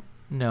appointment?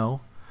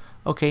 No.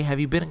 Okay, have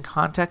you been in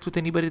contact with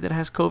anybody that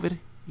has COVID?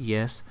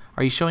 Yes.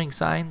 Are you showing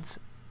signs?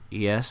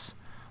 Yes.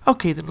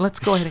 Okay, then let's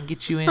go ahead and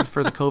get you in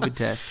for the COVID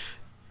test.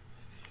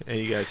 And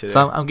you got today.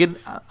 So I'm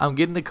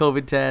getting the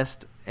COVID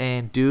test,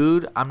 and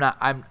dude,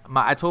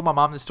 I told my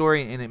mom the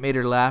story and it made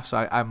her laugh,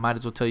 so I might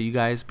as well tell you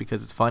guys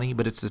because it's funny,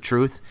 but it's the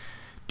truth,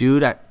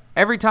 dude.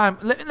 Every time,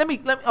 let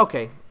me.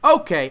 Okay.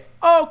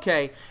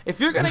 If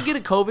you're gonna get a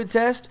COVID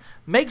test,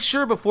 make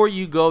sure before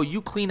you go, you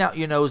clean out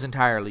your nose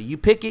entirely. You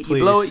pick it, Please.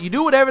 you blow it, you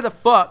do whatever the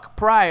fuck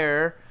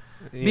prior,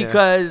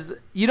 because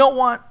you don't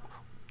want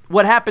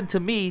what happened to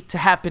me to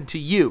happen to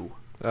you.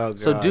 Oh, God.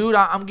 So, dude,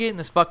 I'm getting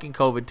this fucking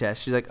COVID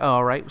test. She's like, oh,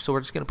 all right, so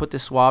we're just gonna put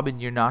this swab in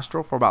your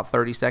nostril for about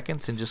 30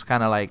 seconds and just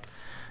kind of like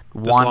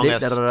wand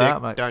it, stick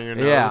down your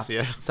nose.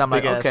 Yeah. So I'm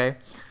like, okay.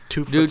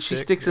 Dude, she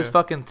sticks this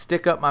fucking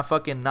stick up my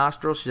fucking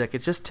nostril. She's like,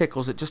 it just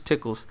tickles.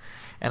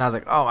 And I was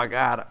like, oh, my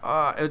God.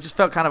 It just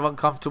felt kind of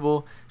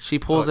uncomfortable. She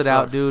pulls it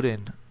out, dude,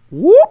 and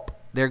whoop,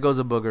 there goes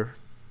a booger.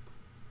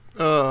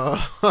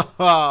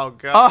 Oh,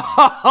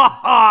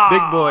 God.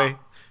 Big boy.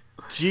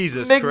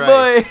 Jesus Big Christ.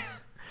 boy.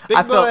 Big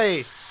I boy. felt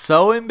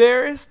so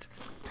embarrassed.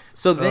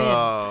 So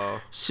then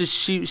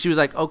she was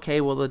like, okay,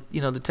 well,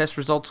 the test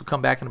results will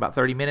come back in about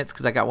 30 minutes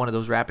because I got one of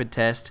those rapid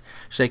tests.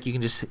 She's like, you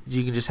can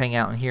just hang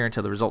out in here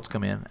until the results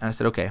come in. And I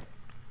said, okay.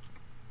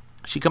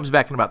 She comes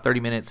back in about 30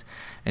 minutes,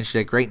 and she's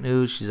like, great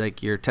news. She's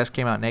like, your test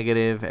came out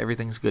negative.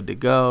 Everything's good to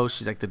go.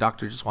 She's like, the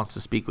doctor just wants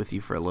to speak with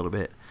you for a little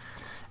bit.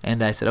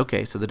 And I said,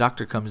 okay. So the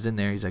doctor comes in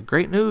there. He's like,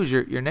 great news.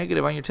 You're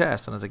negative on your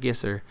test. And I was like, yes,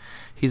 sir.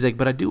 He's like,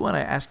 but I do want to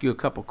ask you a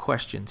couple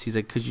questions. He's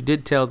like, because you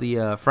did tell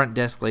the front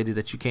desk lady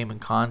that you came in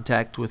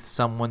contact with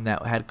someone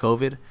that had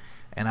COVID.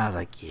 And I was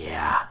like,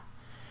 yeah.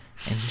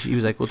 And she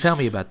was like, well, tell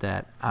me about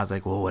that. I was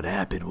like, well, what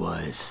happened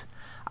was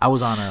I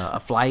was on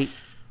a flight,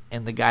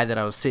 and the guy that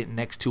I was sitting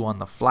next to on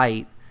the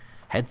flight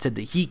had said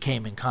that he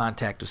came in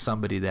contact with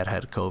somebody that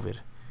had COVID.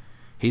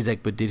 He's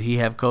like, but did he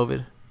have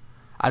COVID?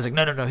 I was like,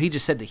 no. He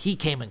just said that he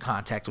came in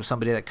contact with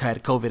somebody that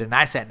had COVID, and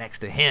I sat next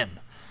to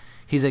him.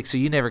 He's like, so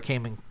you never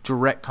came in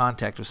direct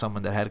contact with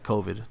someone that had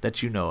COVID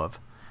that you know of?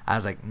 I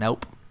was like,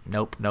 nope.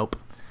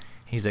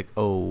 He's like,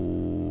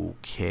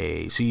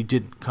 okay, so you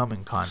didn't come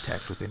in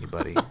contact with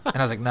anybody? And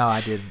I was like, no,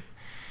 I didn't.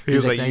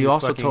 He's like, now you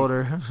also told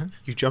her.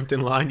 You jumped in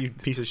line, you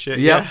piece of shit.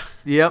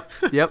 Yep.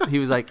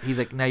 He's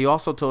like, now you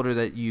also told her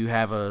that you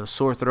have a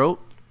sore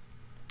throat?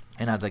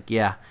 And I was like,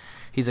 yeah.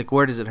 He's like,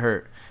 where does it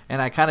hurt?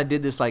 And I kind of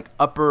did this like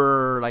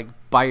upper, like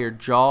by your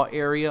jaw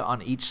area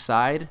on each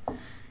side.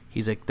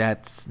 He's like,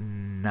 that's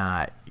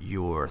not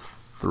your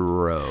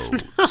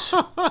throat.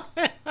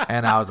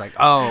 And I was like,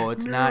 oh,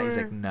 it's not. He's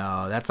like,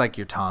 no, that's like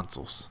your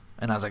tonsils.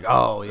 And I was like,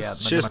 oh, yeah,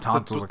 my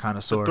tonsils are kind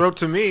of sore. The throat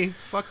to me,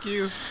 fuck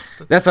you.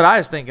 That's what I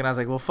was thinking. I was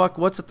like, well, fuck,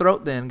 what's the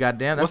throat then?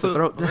 Goddamn, that's the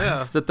throat.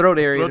 That's the throat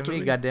area to me,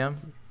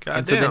 goddamn.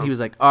 And so then he was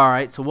like, all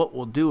right, so what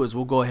we'll do is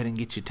we'll go ahead and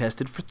get you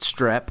tested for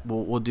strep.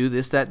 We'll do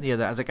this, that, and the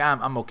other. I was like,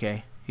 I'm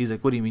okay. He's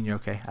like, what do you mean you're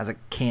okay? I was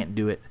like, can't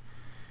do it.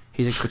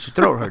 He's like, but your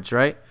throat hurts,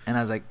 right? And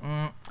I was like,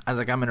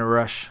 I'm in a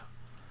rush.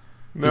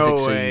 No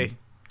way. way. So you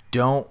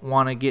don't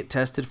want to get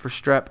tested for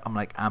strep? I'm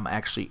like, I'm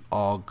actually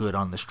all good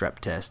on the strep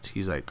test.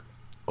 He's like,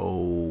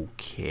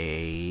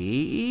 okay.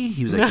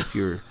 He was like, if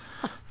your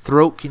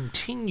Throat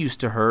continues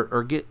to hurt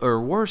or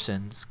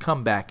worsens,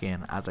 come back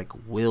in. I was like,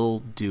 will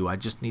do. I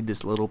just need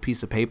this little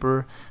piece of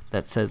paper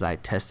that says I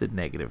tested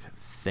negative.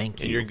 Thank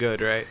you. And you're good,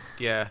 right?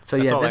 Yeah. So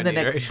that's yeah, all then I the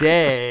need, next right?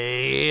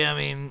 day, I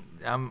mean,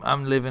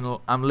 I'm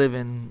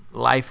living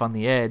life on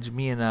the edge.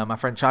 Me and my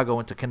friend Chago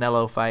went to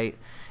Canelo fight.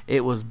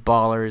 It was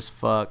baller as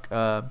fuck.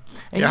 And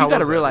Yeah, how you got to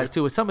was that, realize dude?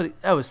 too, with somebody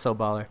that was so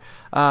baller.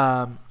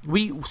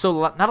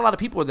 Not a lot of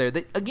people were there.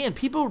 Again,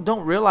 people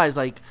don't realize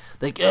like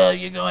oh,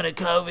 you're going to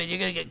COVID, you're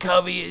gonna get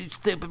COVID, you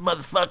stupid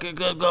motherfucker,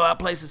 go out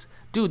places.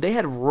 Dude, they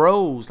had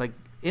rows like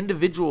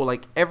individual,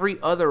 like every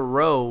other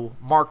row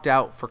marked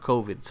out for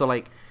COVID. So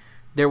like.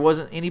 There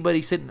wasn't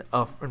anybody sitting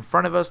in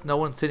front of us. No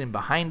one sitting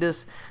behind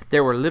us.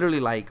 There were literally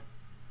like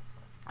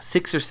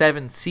 6 or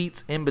 7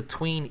 seats in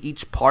between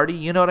each party.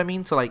 You know what I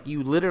mean? So like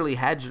you literally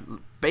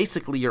had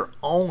basically your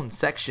own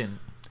section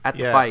at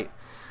the fight.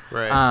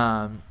 Right.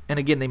 And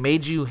again, they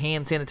made you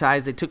hand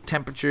sanitize. They took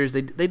temperatures.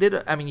 They did.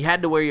 I mean, you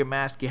had to wear your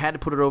mask. You had to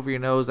put it over your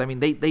nose. I mean,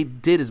 they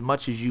did as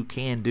much as you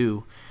can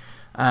do.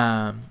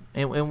 And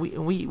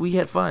we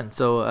had fun.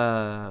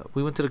 So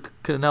we went to the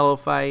Canelo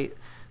fight.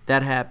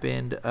 That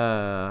happened.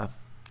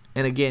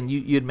 And again,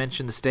 you had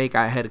mentioned the steak.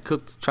 I had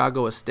cooked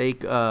Chago a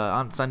steak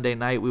on Sunday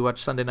night. We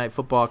watched Sunday Night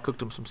Football.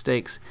 Cooked him some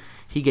steaks.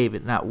 He gave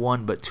it not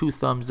 1 but 2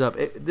 thumbs up.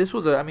 This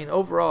was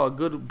overall a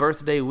good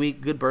birthday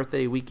week, good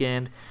birthday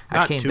weekend.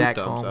 Not I came 2 back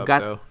thumbs home. up, got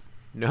though.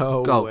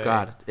 No oh way.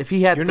 God! If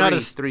he had You're not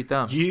 3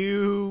 thumbs,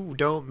 You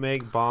don't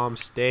make bomb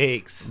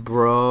steaks.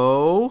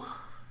 bro.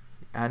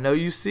 I know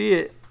you see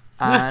it.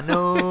 I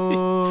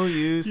know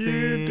you see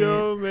You it.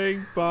 don't make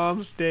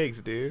bomb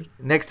steaks, dude.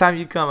 Next time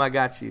you come, I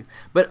got you.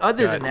 But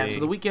other than Got that, me. so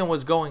the weekend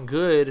was going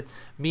good.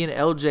 Me and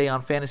LJ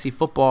on fantasy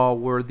football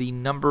were the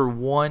number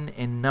 1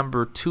 and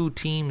number 2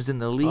 teams in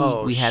the league.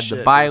 Oh, we had the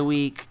shit, bye dude.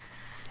 week,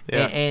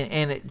 Yeah.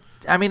 and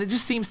it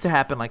just seems to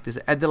happen like this.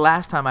 The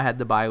last time I had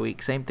the bye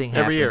week, same thing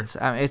Every year.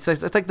 happens.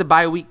 It's like the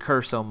bye week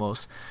curse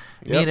almost.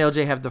 Me Yep. and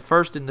LJ have the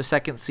first and the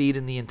second seed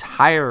in the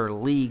entire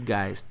league,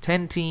 guys.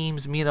 10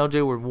 teams. Me and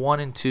LJ were 1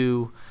 and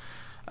 2.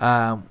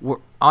 We're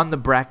on the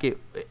bracket.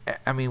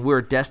 I mean, we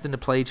were destined to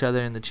play each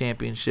other in the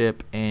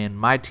championship, and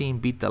my team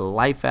beat the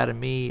life out of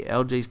me.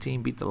 LJ's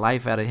team beat the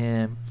life out of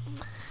him.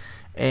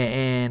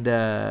 And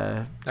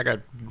I got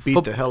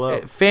beat the hell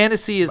up.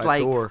 Fantasy is by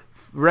like Thor.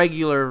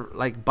 regular,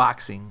 like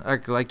boxing,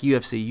 like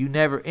UFC. You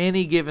never,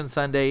 any given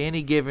Sunday,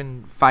 any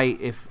given fight,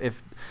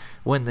 if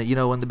when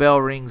the bell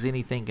rings,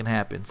 anything can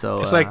happen. So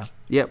It's like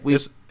we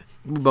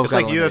both It's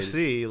got like eliminated.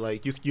 UFC.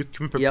 Like you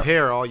can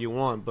prepare all you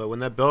want, but when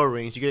that bell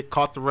rings, you get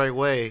caught the right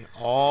way.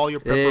 All your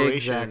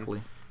preparation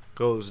Exactly.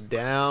 goes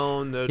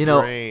down the You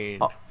know,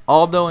 drain.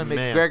 Aldo and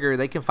Man. McGregor,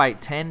 they can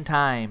fight 10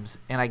 times,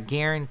 and I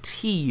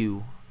guarantee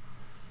you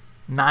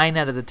 9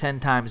 out of the 10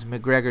 times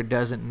McGregor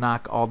doesn't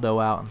knock Aldo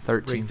out in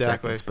 13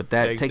 Exactly. seconds. But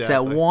that takes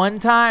that Exactly. one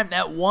time,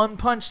 that one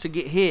punch to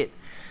get hit.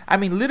 I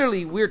mean,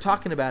 literally, we were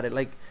talking about it.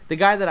 Like, the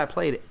guy that I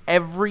played,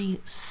 every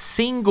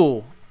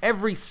single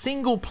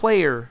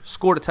player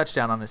scored a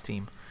touchdown on his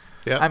team.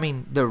 Yep. I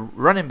mean, the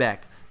running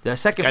back, the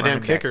second Goddamn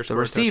running kicker back, the scored a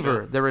receiver,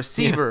 touchdown. the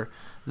receiver,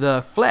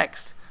 the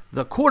flex,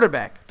 the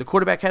quarterback. The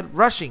quarterback had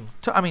rushing.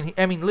 I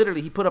mean,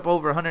 literally, he put up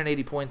over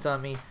 180 points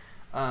on me.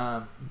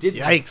 Did me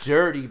Yikes.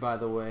 dirty, by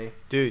the way.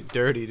 Dude,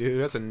 dirty, dude.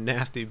 That's a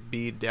nasty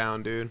beat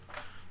down, dude.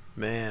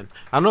 Man,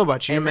 I don't know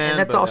about you, man. And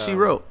that's but, all she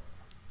wrote.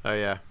 Oh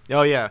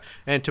yeah.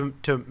 And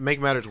to make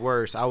matters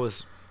worse, I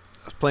was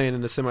playing in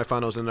the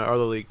semifinals in the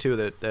other league too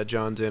that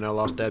John's in. I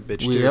lost that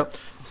bitch too. Yep.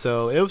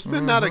 So it's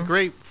been not a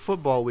great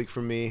football week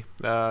for me.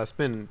 It's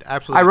been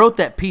absolutely. I wrote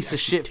that piece of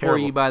shit for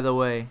terrible. you, by the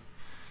way.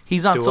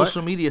 He's on Do what?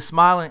 social media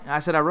smiling. I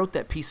said, I wrote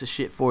that piece of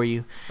shit for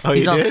you. Oh,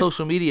 He's you on did?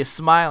 social media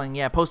smiling.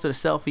 Yeah, I posted a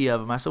selfie of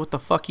him. I said, what the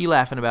fuck you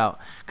laughing about?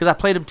 Because I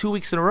played him 2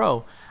 weeks in a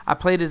row. I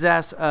played his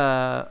ass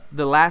the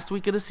last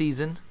week of the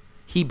season.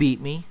 He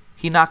beat me.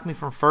 He knocked me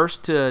from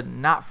first to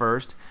not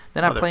first.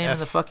 Then I Mother play him in F.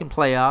 the fucking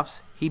playoffs.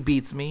 He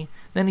beats me.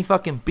 Then he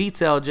fucking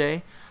beats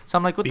LJ. So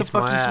I'm like, what Beats the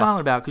fuck my you ass.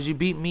 smiling about? Because you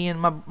beat me and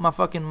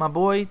my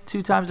boy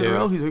 2 times in a Dude.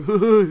 row? He's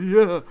like,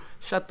 yeah.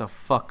 Shut the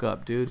fuck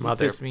up, dude. You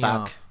pissed me Motherfuck.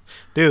 off.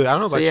 Dude, I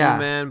don't know about yeah. you,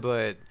 man,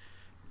 but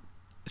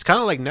it's kind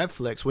of like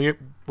Netflix.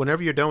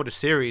 Whenever you're done with a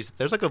series,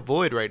 there's like a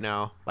void right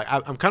now. Like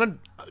I'm kind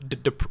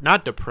of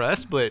not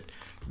depressed, but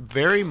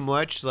very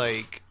much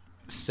like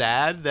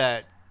sad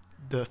that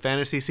the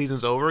fantasy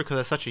season's over because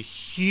that's such a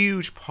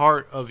huge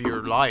part of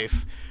your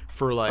life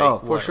for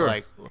like for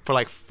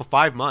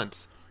 5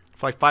 months.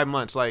 For like 5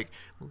 months, like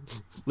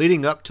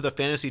leading up to the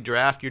fantasy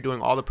draft, you're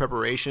doing all the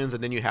preparations,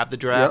 and then you have the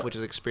draft, Yep. which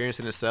is experience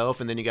in itself,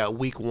 and then you got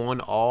week 1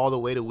 all the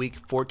way to week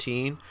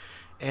 14.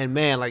 And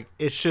man, like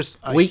it's just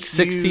a Week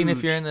 16 if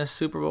huge- you're in the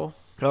Super Bowl.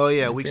 Oh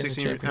yeah, if week you're in the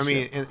 16. I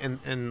mean, championship.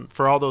 and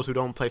for all those who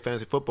don't play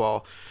fantasy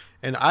football,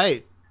 and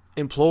I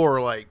implore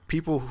like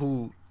people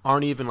who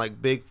aren't even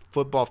like big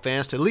football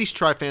fans to at least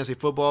try fantasy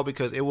football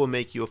because it will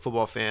make you a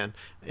football fan.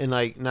 And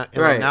like not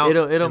and Right. like now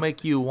It'll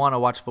make you want to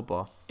watch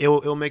football.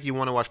 it'll make you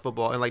want to watch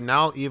football. And like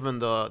now even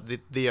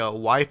the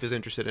wife is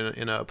interested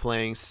in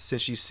playing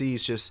since she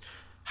sees just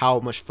how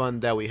much fun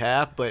that we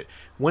have. But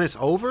when it's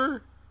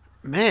over,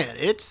 man,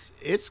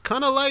 it's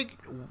kind of like,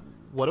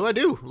 what do I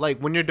do? Like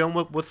when you're done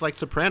with like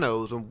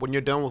Sopranos, or when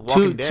you're done with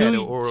Walking Dead,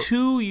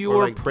 to your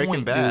or like Breaking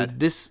point, Bad.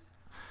 dude,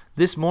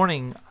 this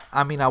morning,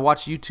 I mean, I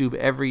watch YouTube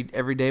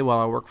every day while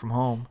I work from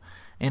home,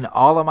 and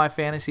all of my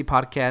fantasy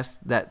podcasts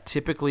that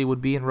typically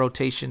would be in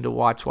rotation to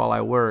watch while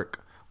I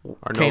work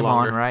came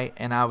on, right?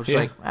 And I was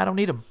like, I don't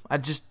need them.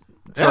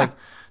 Like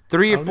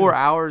 3 or 4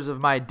 hours of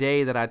my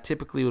day that I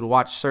typically would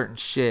watch certain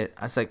shit.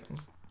 I was like,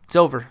 it's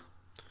over.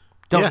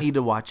 Don't need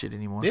to watch it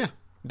anymore. Yeah,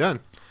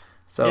 done.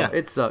 So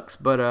it sucks,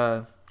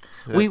 but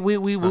we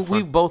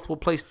both will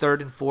place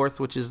third and fourth,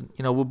 which is,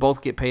 we'll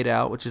both get paid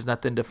out, which is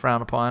nothing to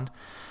frown upon,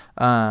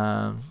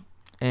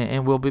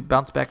 and we'll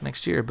bounce back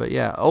next year. But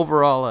yeah,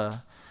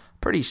 overall,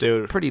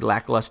 pretty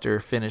lackluster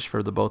finish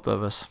for the both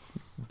of us.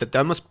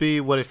 That must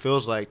be what it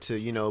feels like to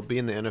be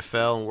in the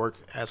NFL and work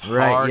as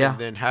hard and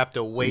then have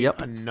to wait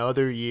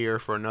another year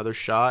for another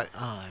shot.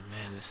 Oh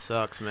man, it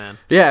sucks, man.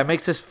 Yeah, it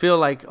makes us feel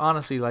like,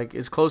 honestly, like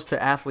as close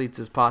to athletes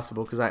as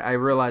possible, because I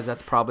realize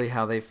that's probably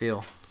how they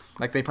feel.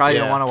 Like they probably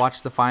don't want to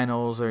watch the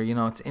finals or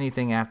it's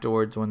anything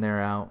afterwards when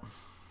they're out.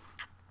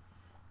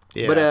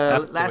 Yeah.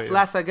 But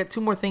last I got 2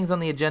 more things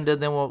on the agenda,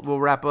 then we'll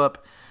wrap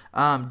up.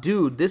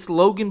 Dude, this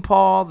Logan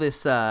Paul,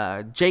 this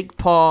Jake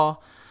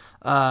Paul.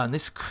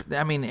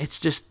 It's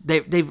just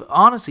they've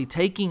honestly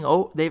taken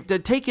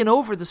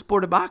over the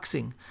sport of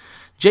boxing.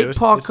 Jake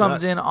Paul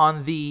comes in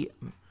on the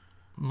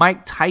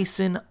Mike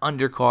Tyson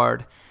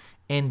undercard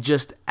and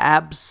just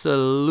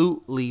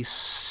absolutely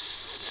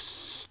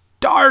starches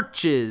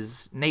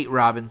Nate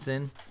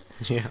Robinson.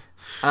 Yeah.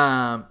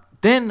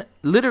 Then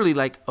literally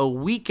like a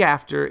week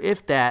after,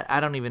 if that, I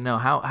don't even know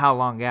how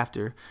long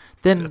after.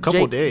 Then a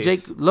couple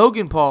days.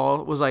 Logan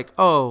Paul was like,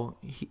 "Oh,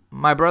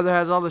 my brother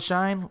has all the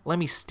shine. Let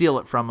me steal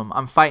it from him.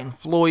 I'm fighting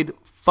Floyd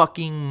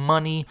fucking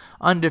Money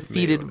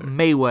undefeated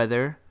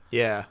Mayweather."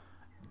 Yeah,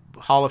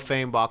 Hall of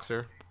Fame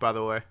boxer, by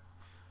the way.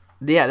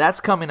 Yeah, that's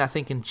coming, I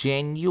think, in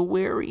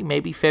January,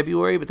 maybe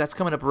February, but that's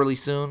coming up really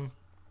soon.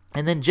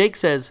 And then Jake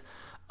says,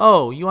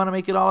 "Oh, you want to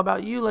make it all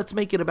about you? Let's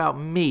make it about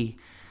me."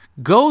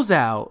 Goes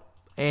out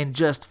and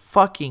just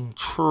fucking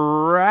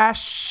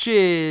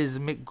trashes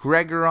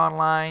McGregor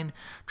online,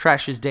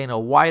 trashes Dana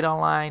White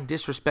online,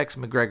 disrespects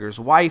McGregor's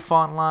wife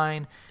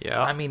online. Yeah.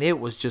 I mean,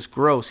 it was just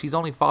gross. He's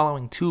only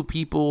following 2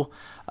 people,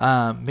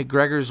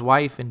 McGregor's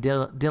wife and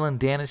Dylan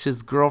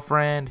Danish's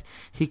girlfriend.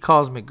 He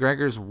calls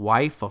McGregor's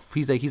wife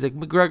he's like,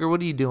 McGregor, what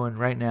are you doing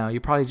right now?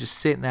 You're probably just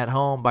sitting at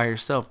home by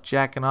yourself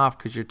jacking off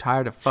because you're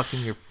tired of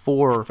fucking your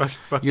 4,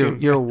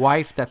 your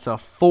wife that's a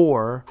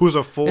 4. Who's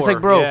a 4? It's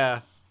like, bro. Yeah.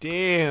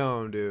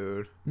 Damn,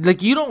 dude.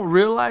 Like, you don't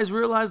realize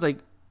like,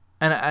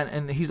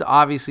 and he's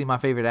obviously my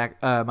favorite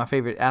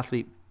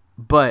athlete,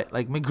 but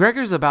like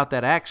McGregor's about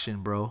that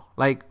action, bro.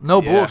 Like, no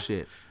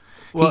bullshit.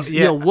 Well,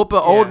 he'll whoop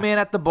an old man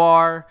at the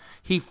bar.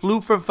 He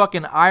flew from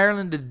fucking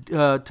Ireland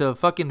to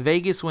fucking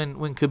Vegas when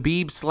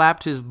Khabib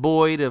slapped his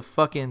boy to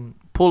fucking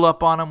pull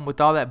up on him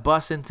with all that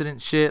bus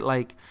incident shit.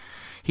 Like,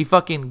 he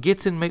fucking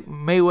gets in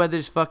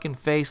Mayweather's fucking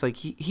face. Like,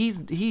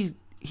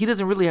 he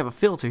doesn't really have a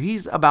filter.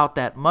 He's about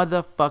that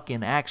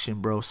motherfucking action,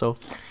 bro. So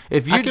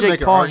if you're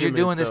Jake Paul and you're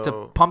doing this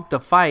to pump the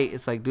fight,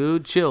 it's like,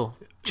 dude, chill.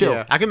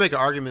 Yeah, I can make an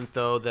argument,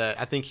 though, that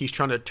I think he's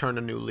trying to turn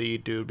a new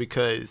lead, dude,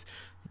 because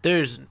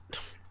there's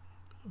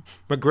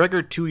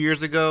McGregor 2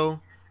 years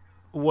ago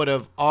would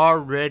have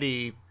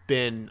already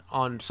been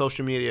on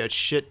social media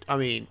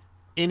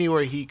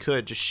anywhere he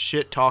could, just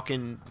shit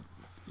talking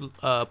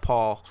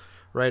Paul,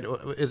 right?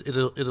 Is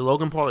it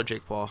Logan Paul or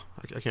Jake Paul?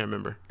 I can't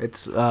remember.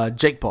 It's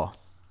Jake Paul.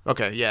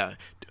 Okay, yeah.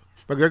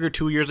 McGregor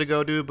 2 years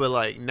ago, dude, but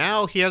like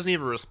now he hasn't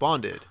even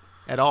responded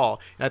at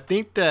all. And I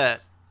think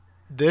that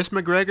this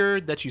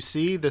McGregor that you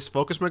see, this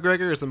focus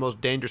McGregor, is the most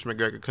dangerous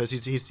McGregor because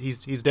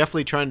he's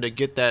definitely trying to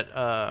get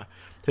that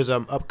his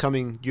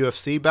upcoming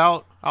UFC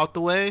bout out the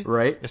way,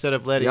 right? Instead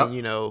of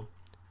letting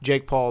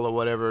Jake Paul or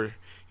whatever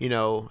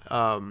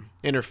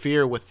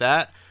interfere with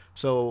that.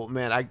 So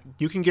man,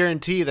 you can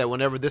guarantee that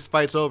whenever this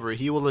fight's over,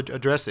 he will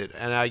address it,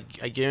 and I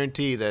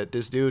guarantee that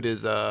this dude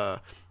is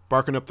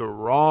barking up the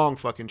wrong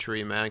fucking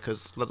tree, man.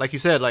 Because like you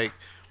said, like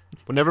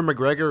whenever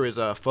McGregor is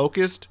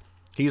focused,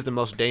 he's the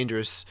most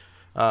dangerous.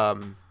 I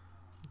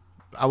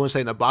wouldn't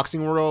say in the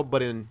boxing world,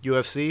 but in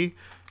UFC,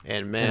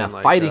 and man, in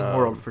a fighting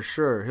world for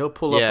sure, he'll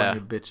pull up on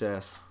your bitch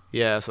ass.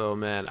 Yeah, so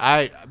man,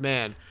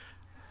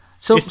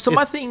 So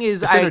my thing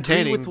is, I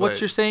agree with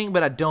what you're saying,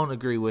 but I don't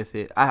agree with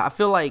it. I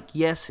feel like,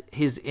 yes,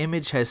 his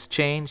image has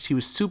changed. He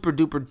was super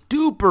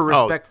duper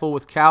respectful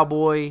with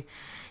Cowboy.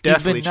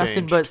 He's been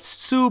nothing but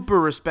super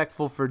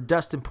respectful for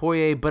Dustin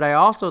Poirier, but I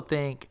also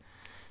think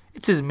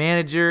it's his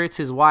manager, it's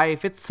his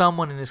wife, it's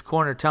someone in his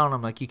corner telling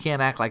him, like, you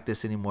can't act like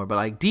this anymore. But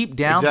like deep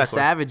down, the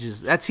savage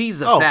is he's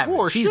a savage.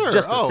 For he's sure.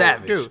 just a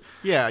savage. Dude.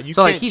 Yeah, you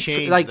can't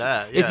change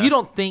that. Yeah. If you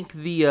don't think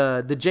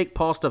the Jake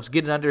Paul stuff's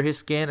getting under his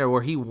skin, or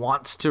where he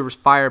wants to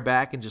fire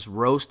back and just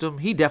roast him,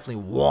 he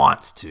definitely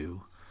wants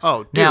to.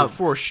 Oh, dude, now,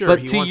 for sure.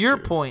 But to your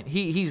point,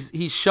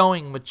 he's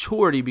showing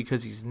maturity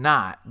because he's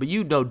not. But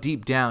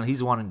deep down,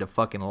 he's wanting to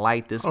fucking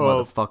light this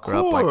motherfucker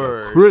up like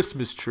a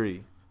Christmas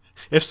tree.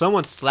 if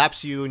someone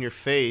slaps you in your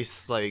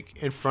face,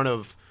 like in front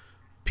of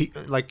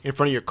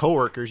your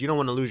coworkers, you don't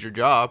want to lose your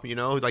job, you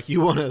know, like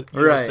you want to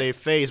save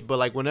face, but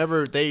like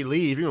whenever they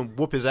leave, you're gonna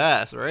whoop his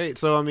ass, right?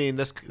 So I mean,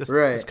 that's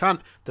kind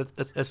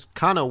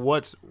of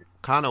what's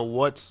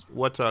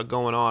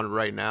going on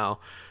right now.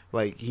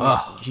 Like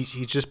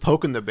he's just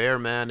poking the bear,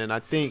 man, and I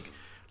think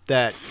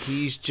that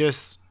he's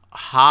just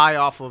high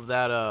off of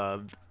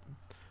that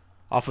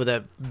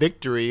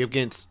victory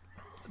against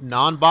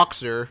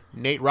non-boxer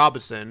Nate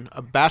Robinson,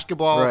 a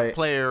basketball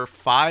player,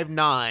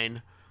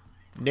 5'9".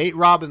 Nate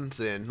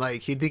Robinson,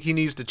 like, he think he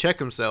needs to check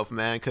himself,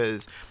 man,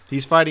 because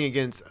he's fighting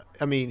against.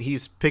 I mean,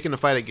 he's picking a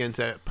fight against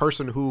a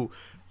person who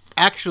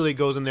actually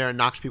goes in there and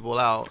knocks people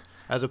out,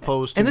 as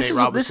opposed to Nate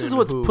Robinson. This is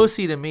what's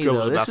pussy to me,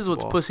 though. This is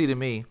what's pussy to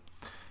me,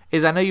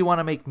 is I know you want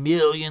to make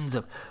millions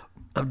of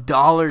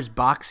dollars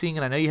boxing,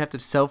 and I know you have to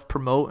self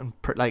promote and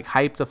like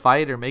hype the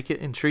fight or make it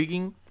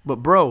intriguing. But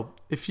bro,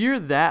 if you're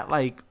that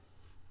like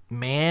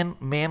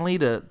manly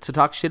to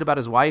talk shit about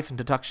his wife and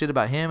to talk shit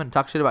about him and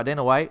talk shit about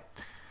Dana White.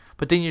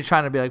 But then you're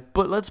trying to be like,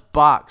 but let's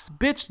box.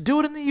 Bitch, do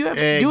it in the UFC.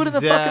 Exactly. Do it in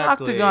the fucking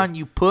octagon,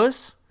 you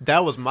puss.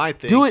 That was my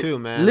thing, too,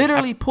 man.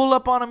 Literally pull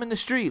up on him in the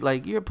street.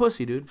 Like, you're a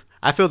pussy, dude.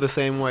 I feel the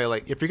same way.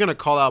 Like, if you're going to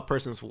call out a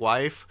person's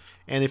wife,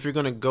 and if you're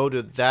going to go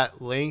to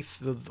that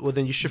length, well,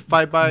 then you should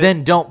fight by...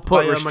 Then don't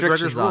put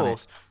restrictions on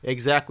rules.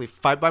 Exactly.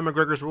 Fight by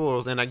McGregor's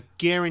rules. And I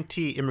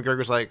guarantee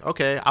McGregor's like,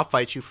 okay, I'll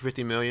fight you for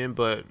 $50 million,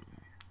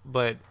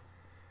 but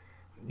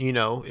you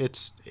know,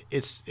 it's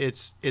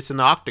in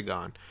the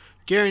octagon.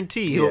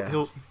 Guarantee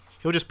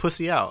he'll just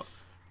pussy out.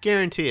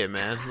 Guarantee it,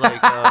 man.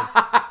 Like,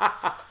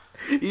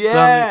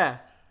 yeah. So,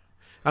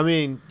 I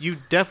mean, you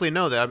definitely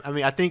know that. I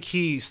mean, I think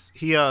he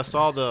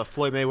saw the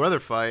Floyd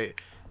Mayweather fight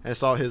and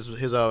saw his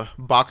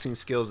boxing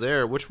skills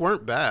there, which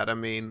weren't bad. I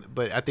mean,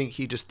 but I think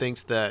he just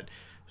thinks that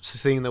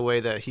seeing the way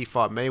that he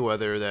fought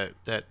Mayweather,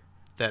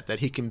 that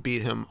he can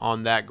beat him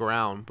on that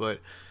ground.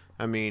 But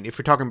I mean, if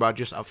you're talking about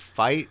just a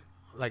fight,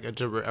 like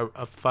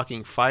a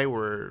fucking fight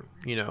where,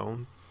 you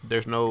know,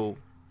 there's no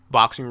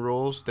boxing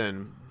rules,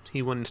 then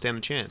he wouldn't stand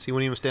a chance. He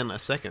wouldn't even stand a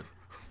second.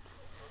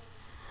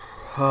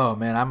 Oh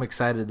man, I'm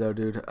excited though,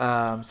 dude.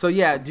 So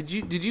yeah, did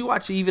you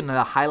watch even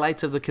the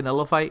highlights of the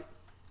Canelo fight?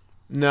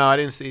 No, I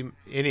didn't see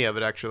any of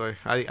it actually.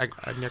 I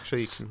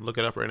actually can look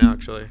it up right now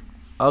actually.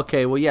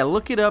 Okay, well yeah,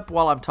 look it up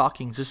while I'm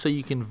talking just so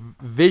you can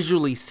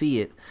visually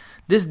see it.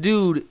 This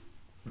dude,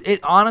 it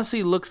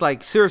honestly looks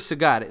like serious to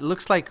God. It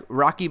looks like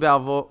Rocky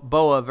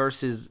Balboa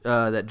versus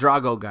that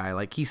Drago guy.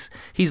 Like he's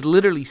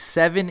literally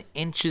 7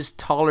 inches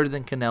taller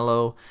than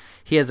Canelo.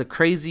 He has a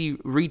crazy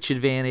reach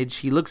advantage.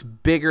 He looks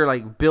bigger,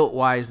 like built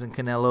wise than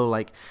Canelo.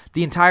 Like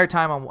the entire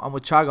time I'm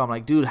with Chago, I'm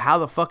like, dude, how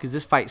the fuck is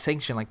this fight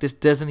sanctioned? Like this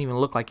doesn't even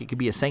look like it could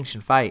be a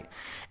sanctioned fight.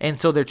 And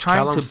so they're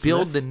trying to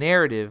build the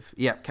narrative.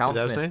 Yep,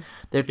 Callum Smith.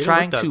 They're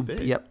trying to.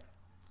 Yep.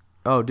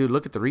 Oh, dude,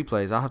 look at the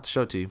replays. I'll have to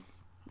show it to you.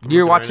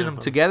 You're watching them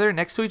together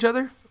next to each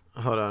other?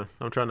 Hold on.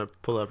 I'm trying to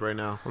pull up right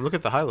now. I'm looking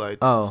at the highlights.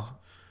 Oh.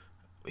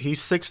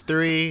 He's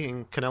 6'3"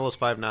 and Canelo's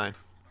 5'9".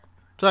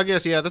 So I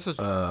guess, yeah, this is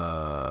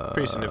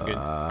pretty significant.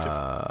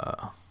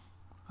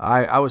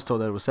 I was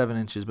told that it was 7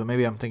 inches, but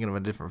maybe I'm thinking of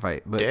a different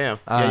fight. But, damn.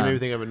 Yeah, you may be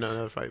thinking of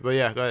another fight. But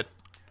yeah, go ahead.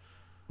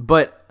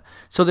 But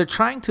so they're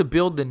trying to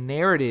build the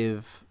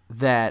narrative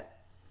that,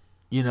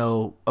 you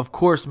know, of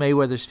course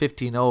Mayweather's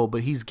 15-0,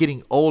 but he's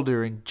getting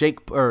older, and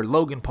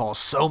Logan Paul's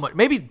so much.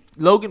 Maybe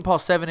Logan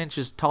Paul's 7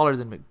 inches taller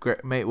than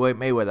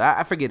Mayweather.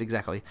 I forget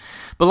exactly.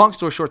 But long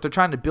story short, they're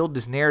trying to build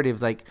this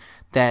narrative like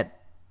that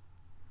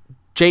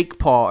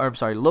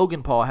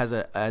Logan Paul has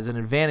an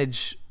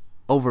advantage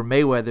over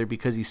Mayweather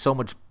because he's so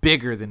much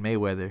bigger than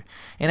Mayweather.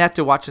 And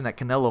after watching that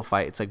Canelo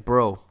fight, it's like,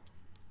 bro,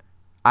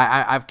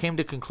 I've came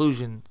to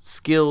conclusion,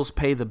 skills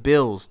pay the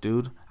bills,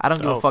 dude. I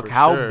don't give a fuck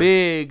how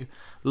big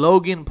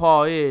Logan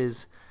Paul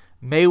is.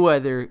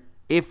 Mayweather,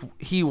 if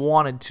he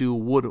wanted to,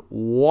 would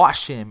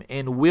wash him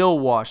and will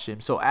wash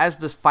him. So as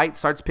this fight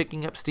starts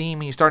picking up steam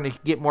and you're starting to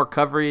get more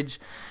coverage,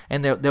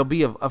 and there'll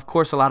be, of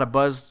course, a lot of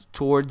buzz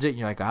towards it, and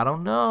you're like, I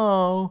don't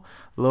know.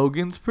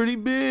 Logan's pretty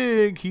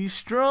big. He's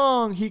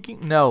strong. He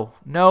can. No.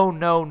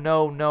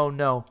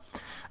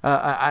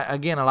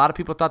 Again, a lot of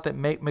people thought that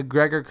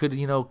McGregor could,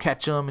 you know,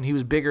 catch him, and he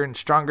was bigger and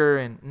stronger.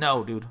 And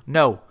no, dude,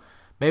 no.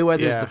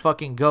 Mayweather's the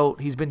fucking GOAT.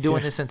 He's been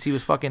doing this since he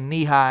was fucking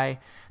knee high.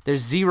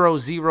 There's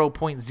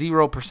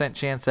 0.0%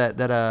 chance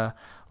that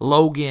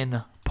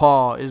Logan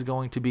Paul is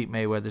going to beat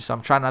Mayweather. So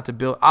I'm trying not to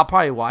build. I'll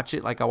probably watch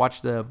it like I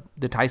watched the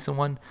Tyson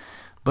one.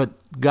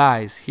 But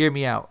guys, hear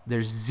me out.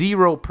 There's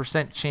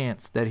 0%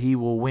 chance that he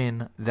will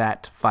win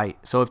that fight.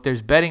 So if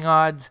there's betting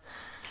odds,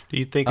 do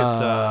you think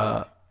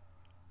it's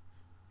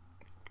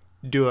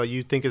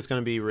you think it's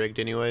going to be rigged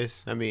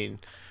anyways? I mean,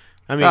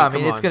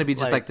 it's going to be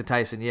just like the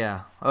Tyson,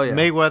 yeah. Oh yeah.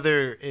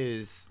 Mayweather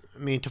is. I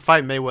mean, to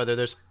fight Mayweather,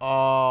 there's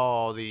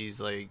all these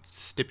like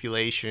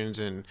stipulations,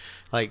 and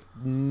like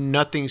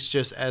nothing's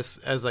just as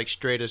like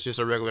straight as just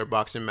a regular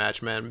boxing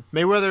match, man.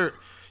 Mayweather,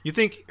 you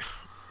think?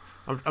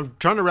 I'm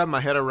trying to wrap my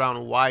head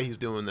around why he's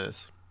doing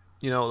this.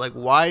 You know, like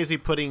why is he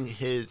putting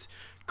his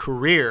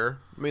career.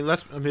 I mean,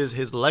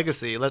 his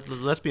legacy.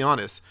 Let's be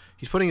honest.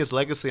 He's putting his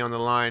legacy on the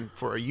line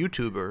for a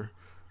YouTuber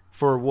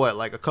for what,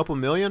 like a couple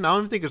million? I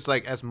don't think it's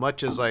like as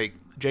much as like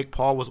Jake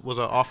Paul was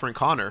offering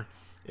Conor.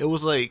 It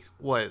was like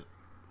what,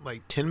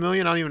 like 10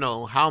 million? I don't even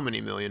know how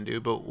many million,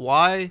 dude. But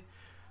why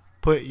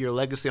put your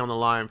legacy on the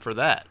line for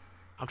that?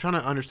 I'm trying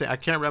to understand. I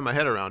can't wrap my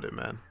head around it,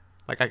 man.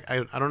 Like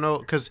I don't know,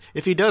 because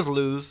if he does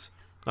lose,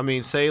 I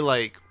mean, say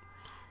like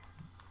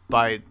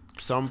by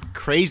some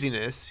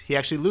craziness he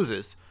actually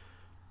loses.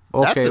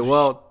 Okay,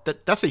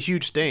 that's a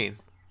huge stain.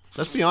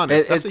 Let's be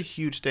honest. That's a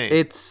huge stain.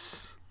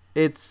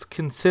 It's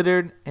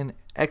considered an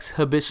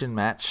exhibition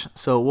match,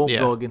 so it won't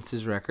go against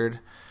his record.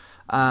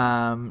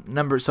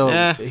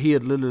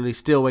 He'd literally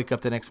still wake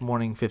up the next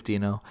morning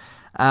 50-0.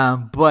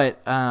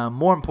 But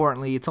more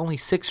importantly, it's only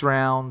 6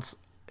 rounds.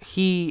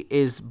 He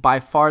is by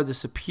far the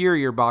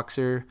superior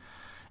boxer.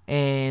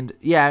 And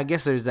yeah, I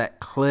guess there's that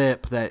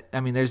clip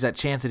there's that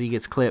chance that he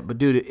gets clipped. But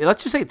dude,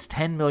 let's just say it's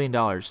 $10 million.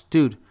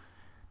 Dude,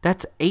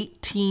 that's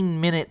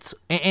 18 minutes.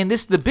 And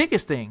this is the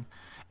biggest thing.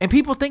 And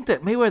people think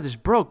that Mayweather's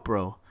broke,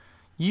 bro.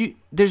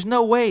 There's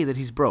no way that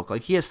he's broke.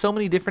 Like, he has so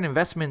many different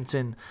investments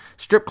in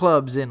strip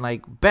clubs and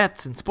like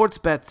bets and sports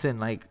bets and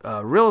like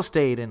real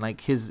estate and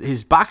like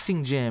his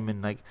boxing gym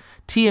and like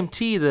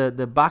TMT,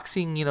 the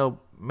boxing,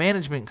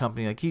 management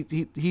company. Like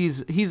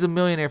he's a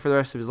millionaire for the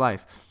rest of his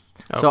life.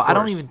 So I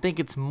don't even think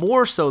it's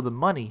more so the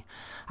money.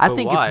 I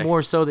think it's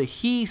more so that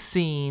he's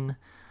seen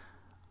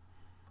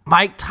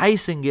Mike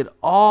Tyson get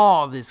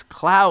all this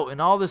clout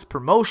and all this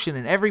promotion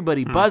and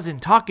everybody buzzing,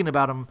 talking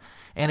about him.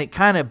 And it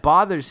kind of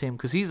bothers him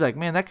because he's like,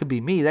 man, that could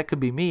be me. That could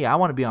be me. I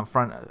want to be on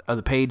front of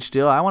the page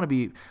still. I want to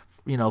be,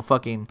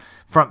 fucking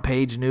front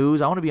page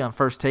news. I want to be on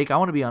First Take. I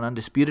want to be on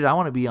Undisputed. I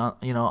want to be on,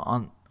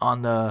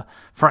 on the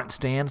front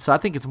stand. So I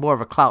think it's more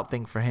of a clout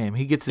thing for him.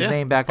 He gets his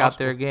name back out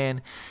there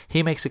again.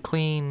 He makes a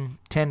clean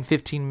 10,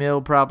 15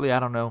 mil probably. I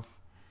don't know.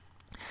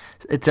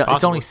 It's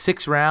only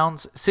 6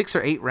 rounds, 6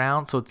 or 8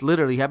 rounds. So it's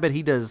literally, I bet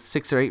he does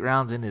 6 or 8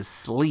 rounds in his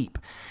sleep.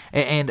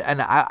 And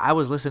I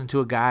was listening to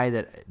a guy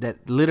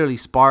that literally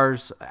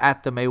spars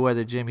at the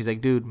Mayweather gym. He's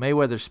like, dude,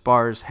 Mayweather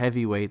spars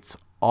heavyweights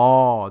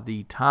all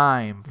the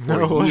time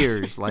for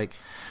years. Like,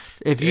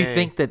 if you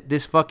think that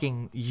this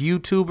fucking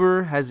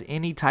YouTuber has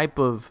any type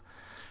of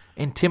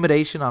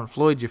intimidation on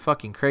Floyd, you're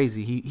fucking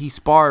crazy. He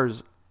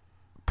spars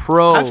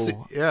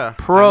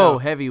pro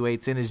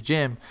heavyweights in his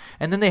gym.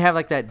 And then they have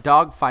like that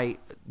dog fight,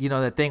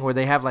 that thing where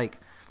they have like,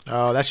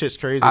 oh, that shit's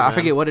crazy. I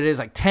forget what it is,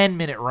 like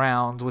 10-minute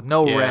rounds with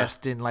no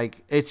rest, and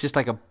like it's just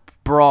like a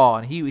brawl.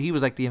 And he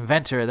was like the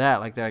inventor of that.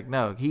 Like, they're like,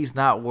 no, he's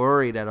not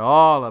worried at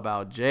all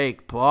about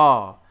Jake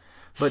Paul.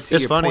 But to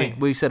your point,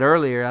 we said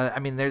earlier, I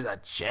mean, there's a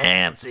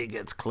chance he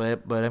gets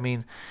clipped. But I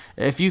mean,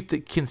 if you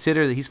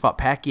consider that he's fought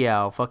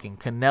Pacquiao, fucking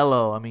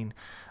Canelo, I mean,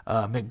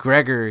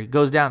 McGregor, he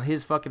goes down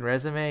his fucking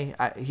resume.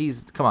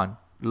 Come on,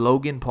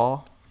 Logan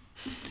Paul.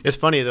 It's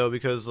funny though,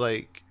 because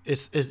like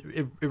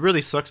it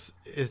really sucks.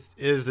 It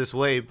is this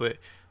way, but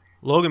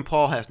Logan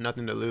Paul has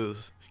nothing to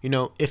lose.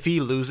 If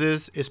he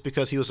loses, it's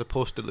because he was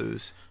supposed to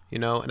lose.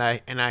 And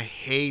I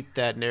hate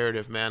that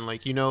narrative, man.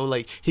 Like,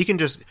 like he can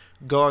just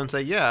go out and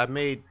say, yeah, I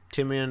made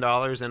 $10 million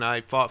and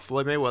I fought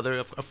Floyd Mayweather.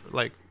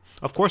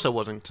 Of course I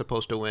wasn't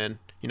supposed to win.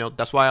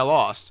 That's why I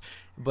lost.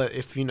 But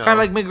if kind of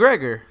like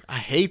McGregor, I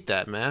hate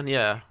that, man.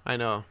 Yeah, I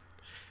know.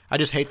 I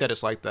just hate that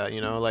it's like that.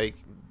 Like.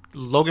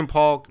 Logan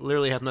Paul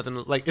literally has nothing.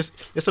 Like,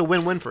 it's a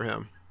win-win for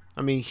him.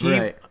 I mean,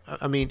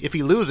 if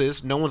he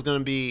loses, no one's gonna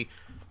be.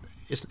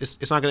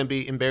 It's not gonna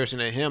be embarrassing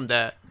to him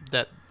that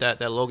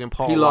Logan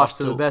Paul. He lost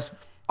to the best,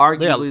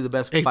 arguably the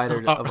best fighter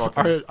of all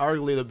time.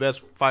 Arguably the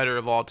best fighter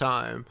of all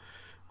time.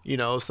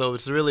 So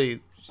it's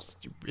really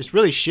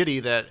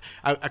shitty that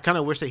I kind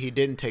of wish that he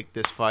didn't take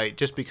this fight,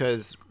 just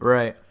because.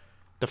 Right.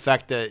 The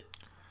fact that.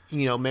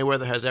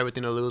 Mayweather has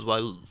everything to lose,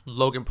 while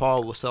Logan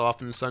Paul will sell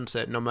off in the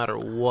sunset no matter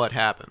what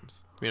happens.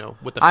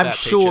 With the I'm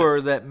sure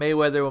that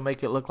Mayweather will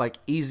make it look like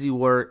easy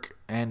work,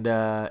 and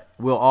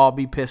we'll all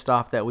be pissed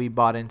off that we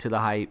bought into the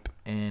hype,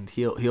 and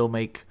he'll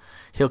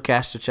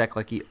cash the check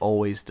like he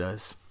always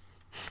does.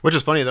 Which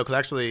is funny though, because I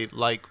actually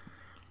like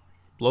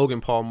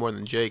Logan Paul more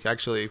than Jake. I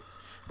actually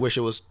wish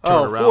it was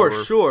turned around. Oh,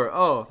 for sure.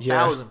 Oh,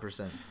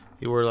 1,000%.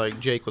 You were like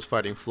Jake was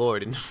fighting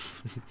Floyd, and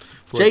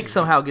Jake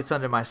somehow gets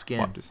under my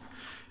skin.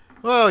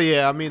 Well,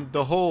 yeah, I mean,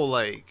 the whole,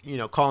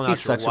 calling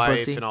out your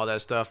wife and all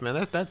that stuff,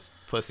 man, that's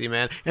pussy,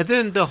 man. And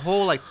then the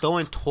whole,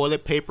 throwing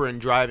toilet paper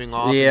and driving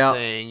off and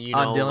saying,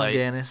 on Dylan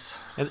Dennis.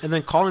 And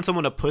then calling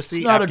someone a pussy.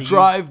 It's not a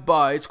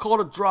drive-by. It's called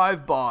a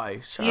drive-by.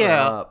 Shut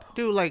up.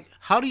 Dude,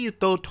 how do you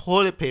throw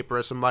toilet paper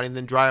at somebody and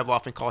then drive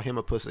off and call him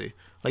a pussy?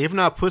 Like, if you're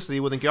not a pussy,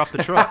 well, then get off the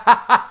truck.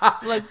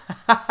 Like,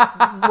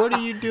 what are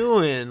you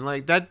doing?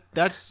 Like,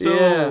 that's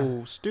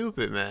so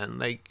stupid, man.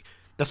 Like,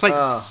 that's like...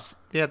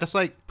 that's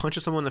like punching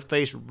someone in the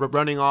face,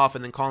 running off,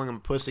 and then calling them a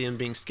pussy and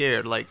being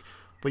scared. Like,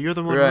 but you're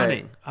the one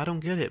running. I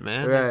don't get it,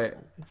 man. Right.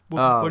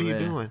 Like, what are you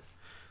doing?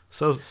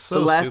 So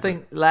last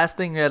stupid.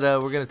 thing that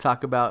we're gonna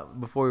talk about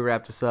before we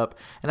wrap this up,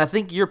 and I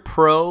think you're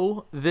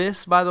pro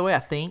this, by the way. I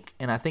think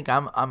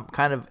I'm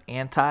kind of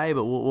anti,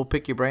 but we'll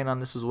pick your brain on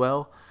this as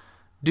well,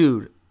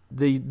 dude.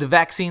 The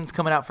vaccine's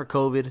coming out for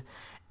COVID,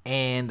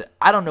 and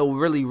I don't know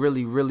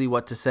really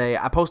what to say.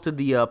 I posted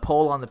the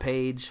poll on the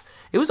page.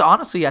 It was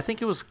honestly, I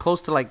think it was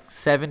close to like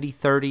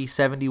 70-30.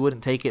 70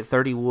 wouldn't take it,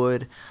 30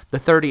 would. The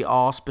 30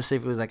 all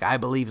specifically was like, I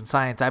believe in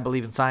science.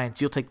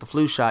 You'll take the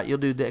flu shot. You'll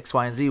do the X,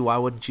 Y, and Z. Why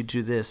wouldn't you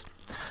do this?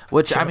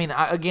 Which, I mean,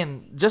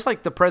 again, just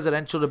like the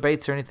presidential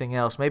debates or anything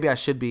else, maybe I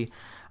should be.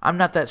 I'm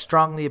not that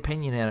strongly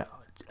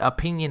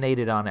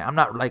opinionated on it. I'm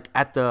not like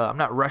I'm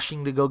not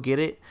rushing to go get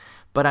it.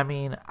 But I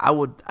mean,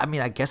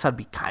 I guess I'd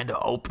be kind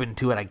of open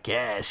to it, I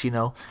guess, you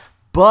know.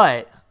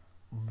 But,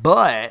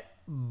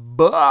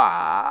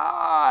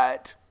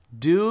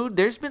 dude,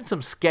 there's been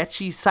some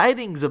sketchy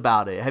sightings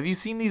about it. Have you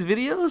seen these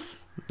videos?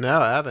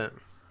 No, I haven't.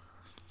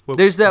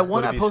 There's that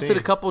one I have you posted seen?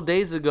 a couple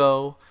days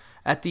ago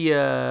at the,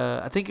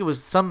 I think it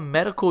was some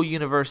medical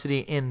university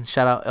in,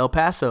 shout out, El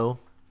Paso,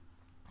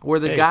 where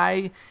the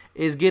guy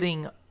is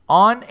getting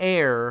on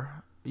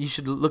air. You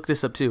should look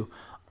this up too.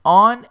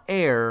 On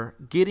air,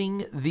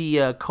 getting the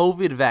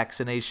COVID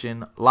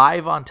vaccination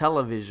live on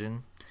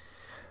television,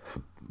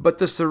 but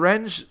the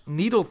syringe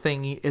needle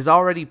thingy is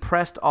already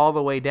pressed all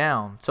the way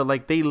down. So,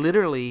 like, they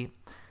literally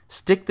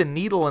stick the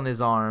needle in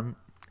his arm,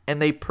 and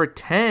they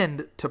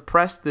pretend to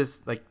press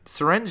this, like,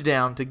 syringe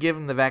down to give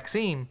him the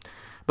vaccine,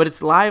 but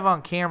it's live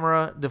on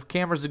camera. The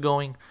cameras are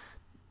going.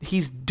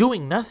 He's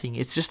doing nothing.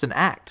 It's just an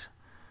act.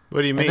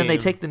 What do you mean? And then they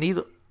take the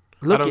needle.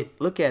 Look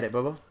at it,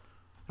 Bubba.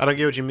 I don't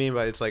get what you mean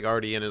by it's like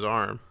already in his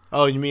arm.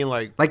 Oh, you mean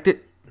like they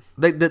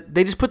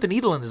just put the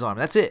needle in his arm.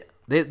 That's it.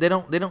 They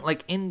don't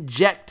like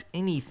inject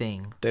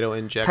anything. they don't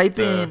inject? Type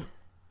in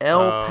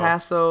El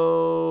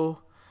Paso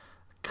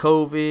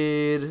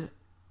COVID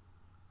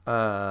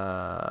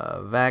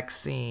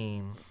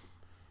vaccine.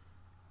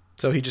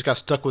 So he just got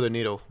stuck with a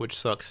needle, which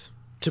sucks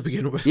to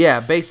begin with. Yeah,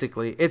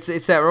 basically, it's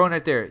that one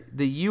right there.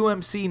 The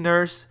UMC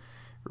nurse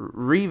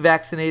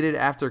revaccinated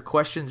after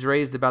questions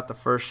raised about the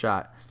first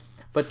shot.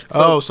 But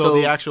so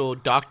the actual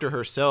doctor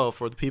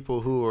herself or the people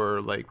who are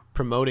like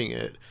promoting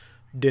it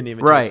didn't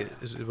even take it,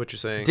 is what you're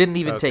saying? Didn't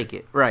even take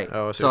it, right.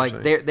 Oh, I see so what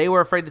like you're they were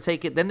afraid to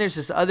take it. Then there's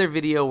this other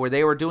video where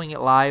they were doing it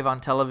live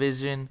on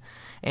television,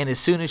 and as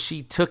soon as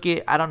she took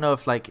it, I don't know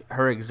if like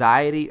her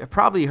anxiety or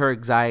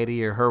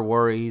her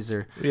worries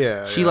or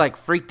she like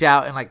freaked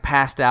out and like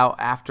passed out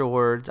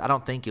afterwards. I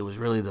don't think it was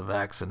really the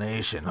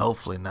vaccination,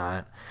 hopefully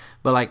not.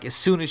 But like as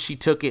soon as she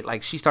took it,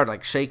 like she started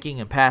like shaking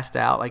and passed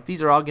out. Like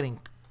these are all getting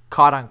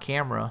caught on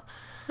camera.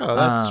 Oh,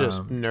 that's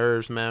just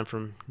nerves, man.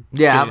 From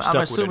I'm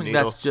assuming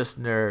that's just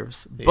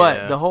nerves.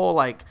 But the whole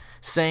like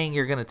saying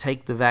you're gonna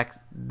take the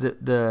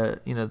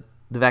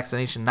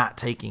vaccination, not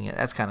taking it,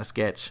 that's kind of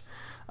sketch.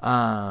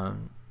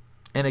 And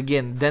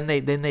again, then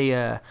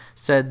they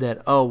said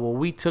that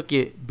we took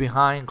it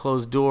behind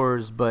closed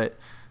doors, but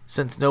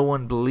since no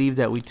one believed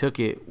that we took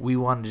it, we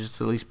wanted to just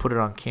at least put it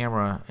on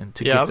camera and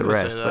to get the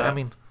rest. But I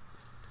mean,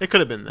 it could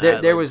have been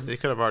that. There was they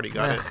could have already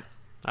got it.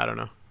 I don't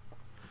know.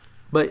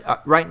 But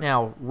right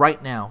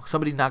now,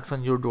 somebody knocks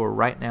on your door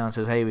right now and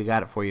says, "Hey, we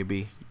got it for you,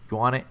 B. You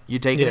want it? You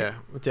taking it?"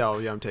 Yeah,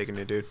 I'm taking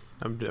it, dude.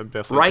 I'm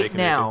definitely right taking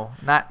now.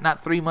 it,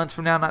 Not 3 months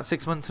from now, not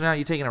 6 months from now.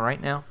 You taking it right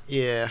now?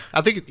 Yeah,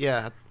 I think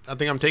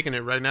I'm taking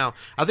it right now.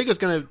 I think it's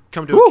gonna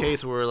come to a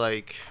case where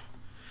like,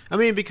 I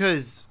mean,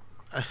 because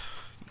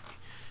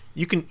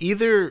you can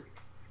either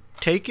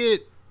take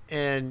it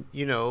and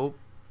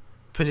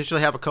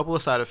potentially have a couple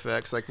of side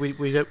effects. Like we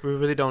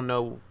really don't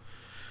know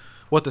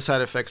what the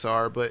side effects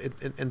are, but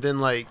and then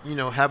like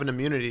have an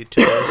immunity to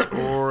this,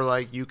 or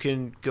like you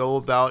can go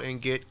about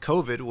and get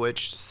COVID,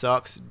 which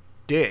sucks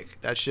dick.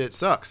 That shit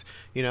sucks,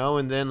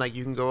 and then like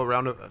you can go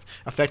around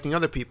affecting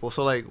other people.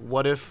 So like,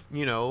 what if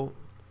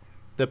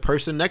the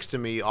person next to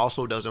me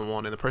also doesn't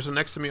want it, and the person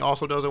next to me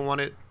also doesn't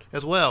want it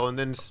as well, and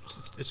then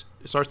it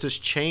starts this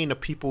chain of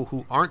people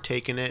who aren't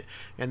taking it,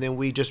 and then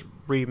we just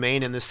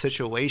remain in this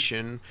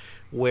situation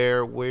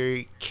where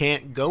we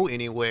can't go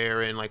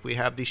anywhere, and like we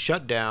have these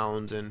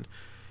shutdowns, and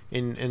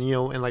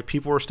like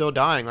people are still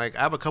dying. Like I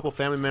have a couple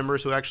family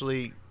members who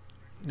actually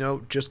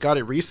just got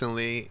it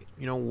recently.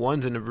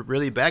 One's in a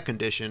really bad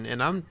condition,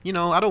 and I'm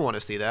I don't want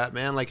to see that,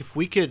 man. Like if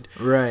we could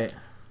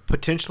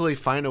potentially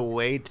find a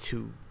way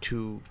to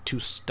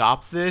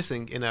stop this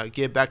and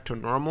get back to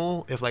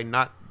normal, if like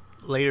not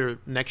later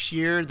next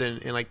year, then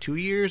in like 2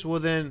 years, well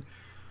then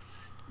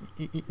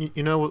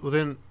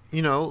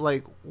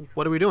like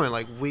what are we doing?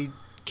 Like we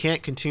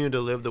can't continue to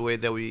live the way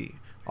that we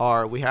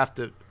are. We have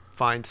to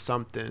find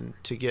something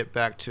to get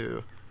back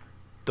to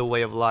the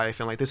way of life,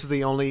 and like this is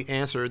the only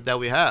answer that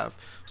we have.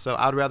 So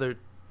I'd rather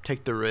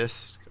take the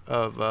risk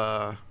of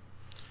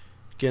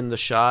getting the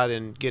shot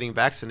and getting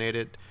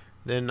vaccinated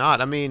than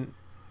not. I mean,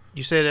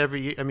 you say it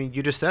every year. I mean,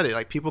 you just said it.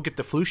 Like people get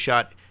the flu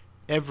shot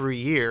every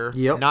year,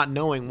 not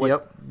knowing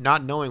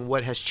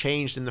what has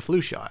changed in the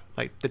flu shot.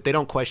 Like that they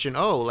don't question,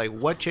 like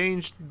what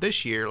changed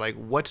this year? Like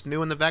what's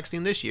new in the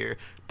vaccine this year?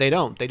 They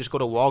don't. They just go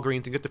to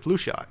Walgreens and get the flu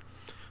shot.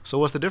 So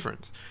what's the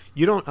difference?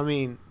 You don't. I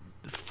mean,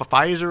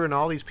 Pfizer and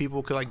all these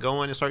people could like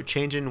go in and start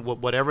changing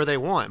whatever they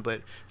want.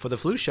 But for the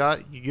flu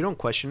shot, you don't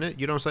question it.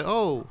 You don't say,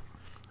 oh,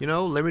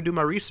 let me do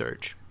my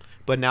research.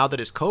 But now that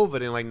it's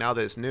COVID and like now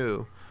that it's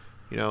new,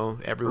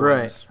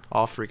 everyone's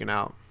all freaking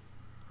out.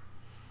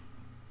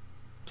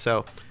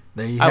 So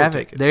there you have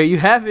it. There you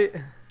have it.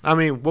 I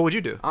mean, what would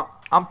you do?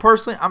 I'm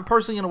personally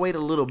gonna wait a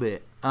little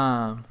bit,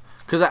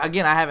 because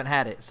again, I haven't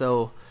had it,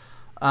 so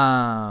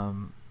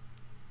I'm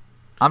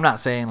not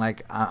saying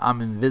like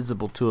I'm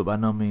invisible to it by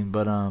no means,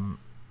 but I'm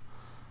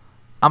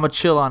gonna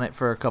chill on it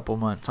for a couple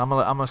months. I'm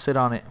gonna sit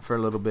on it for a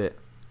little bit.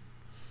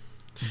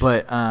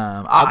 But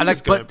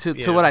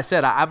to what I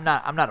said, I'm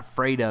not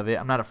afraid of it.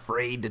 I'm not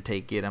afraid to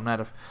take it. I'm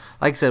not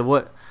like I said.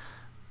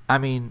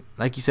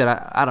 Like you said,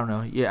 I don't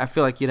know. Yeah, I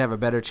feel like you'd have a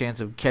better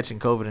chance of catching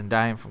COVID and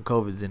dying from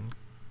COVID than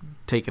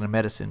taking a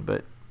medicine.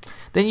 But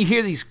then you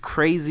hear these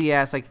crazy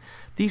ass, like,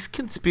 these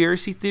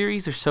conspiracy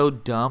theories are so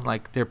dumb.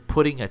 Like, they're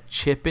putting a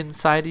chip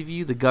inside of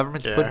you. The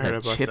government's putting a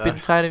chip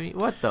inside of you.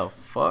 What the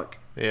fuck?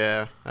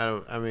 Yeah,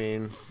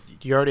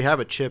 you already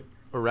have a chip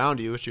around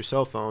you. It's your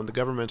cell phone. The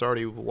government's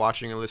already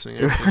watching and listening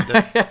to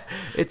everything.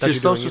 It's your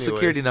social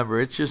security number.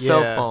 It's your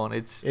cell phone.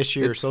 It's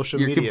your social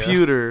media. Your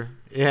computer.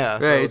 Yeah.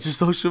 Right. So it's your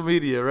social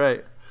media.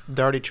 Right.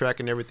 They're already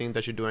tracking everything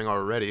that you're doing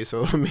already.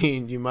 So,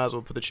 you might as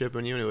well put the chip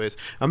in you anyways.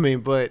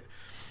 But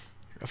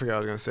I forgot what I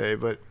was going to say,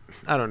 but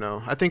I don't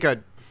know. I think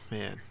I'd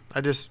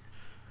just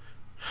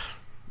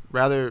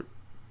rather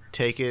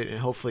take it and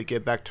hopefully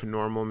get back to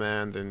normal,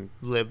 man, than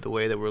live the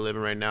way that we're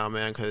living right now,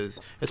 man, because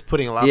it's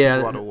putting a lot of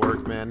people out of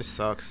work, man. It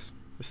sucks.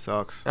 It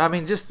sucks.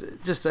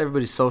 Just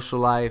everybody's social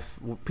life,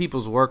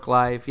 people's work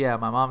life. Yeah,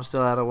 my mom's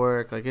still out of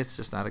work. Like, it's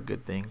just not a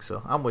good thing.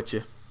 So I'm with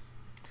you.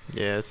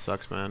 Yeah, it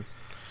sucks, man.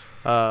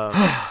 All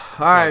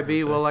right,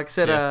 B. Well, like I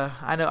said,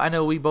 I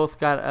know we both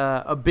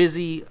got a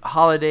busy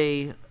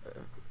holiday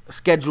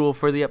schedule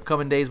for the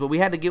upcoming days, but we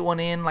had to get one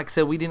in. Like I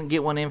said, we didn't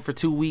get one in for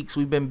 2 weeks.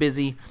 We've been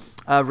busy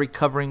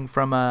recovering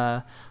from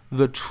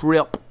the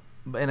trip.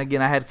 And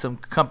again, I had some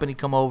company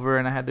come over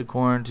and I had to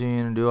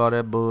quarantine and do all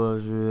that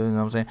bullshit, you know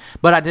what I'm saying?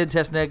 But I did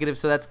test negative,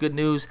 so that's good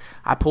news.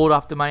 I pulled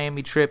off the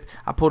Miami trip.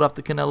 I pulled off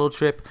the Canelo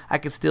trip. I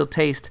can still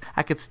taste.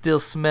 I can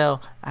still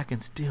smell. I can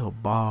still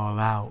ball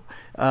out.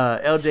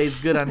 LJ's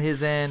good on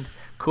his end.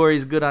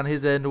 Corey's good on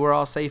his end. We're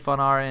all safe on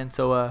our end.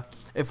 So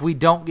if we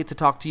don't get to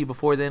talk to you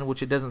before then,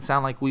 which it doesn't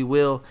sound like we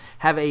will,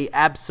 have a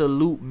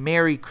absolute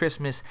Merry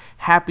Christmas,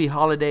 Happy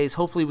Holidays.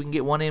 Hopefully we can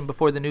get one in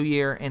before the new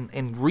year and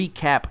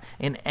recap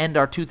and end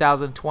our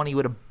 2020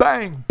 with a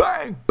bang,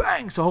 bang,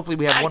 bang. So hopefully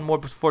we have one more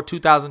before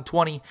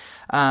 2020.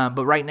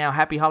 But right now,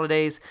 Happy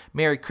Holidays,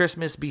 Merry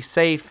Christmas, be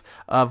safe,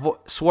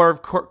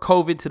 swerve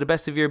COVID to the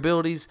best of your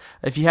abilities.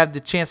 If you have the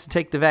chance to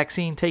take the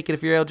vaccine, take it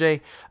if you're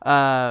LJ.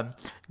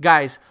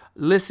 Guys,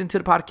 listen to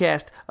the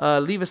podcast.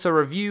 Leave us a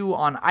review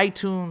on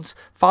iTunes.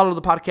 Follow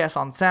the podcast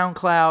on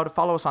SoundCloud.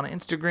 Follow us on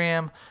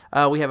Instagram.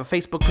 We have a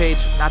Facebook page.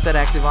 Not that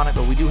active on it,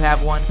 but we do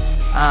have one.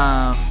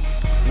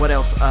 What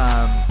else?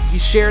 You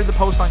share the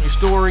post on your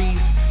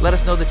stories. Let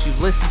us know that you've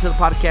listened to the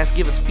podcast.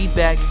 Give us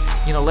feedback.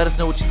 Let us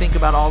know what you think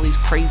about all these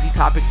crazy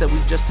topics that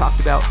we've just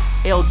talked about.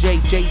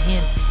 LJ, J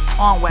Hen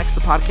on Wax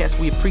the Podcast.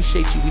 We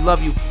appreciate you. We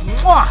love you.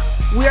 Mwah!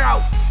 We're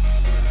out.